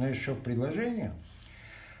спроса, но и шок предложения.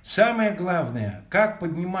 Самое главное, как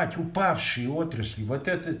поднимать упавшие отрасли, вот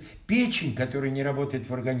этот печень, которая не работает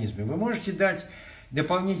в организме. Вы можете дать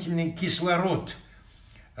дополнительный кислород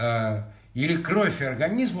или кровь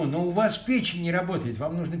организму, но у вас печень не работает,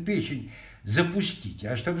 вам нужно печень запустить.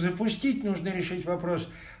 А чтобы запустить, нужно решить вопрос,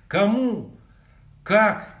 кому,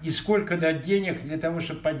 как и сколько дать денег для того,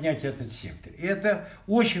 чтобы поднять этот сектор. И это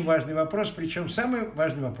очень важный вопрос, причем самый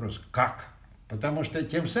важный вопрос – как? Потому что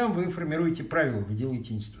тем самым вы формируете правила, вы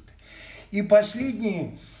делаете институты. И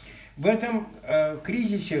последнее, в этом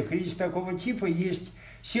кризисе, кризис такого типа, есть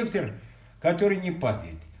сектор, который не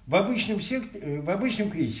падает. В обычном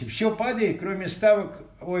кризисе все падает, кроме ставок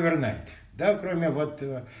овернайт, да, кроме вот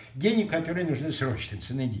денег, которые нужны срочно,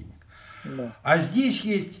 цены денег. Да. А здесь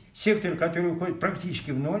есть сектор, который уходит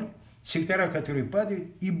практически в ноль, сектора, которые падают,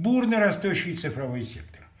 и бурно растущий цифровой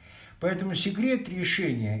сектор. Поэтому секрет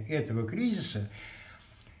решения этого кризиса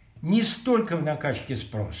не столько в накачке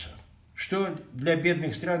спроса, что для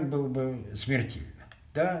бедных стран было бы смертельно.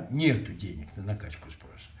 Да? Нету денег на накачку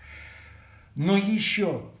спроса. Но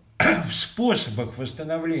еще в способах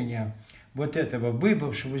восстановления вот этого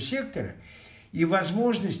выбывшего сектора и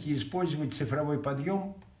возможности использовать цифровой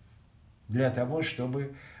подъем для того,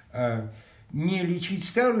 чтобы не лечить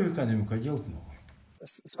старую экономику, а делать новую.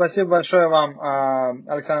 Спасибо большое вам,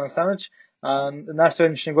 Александр Александрович. Наш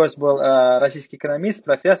сегодняшний гость был российский экономист,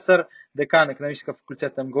 профессор, декан экономического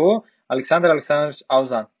факультета МГУ Александр Александрович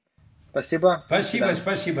Аузан. Спасибо.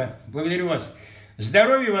 Спасибо. Благодарю вас.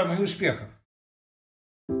 Здоровья вам и успехов.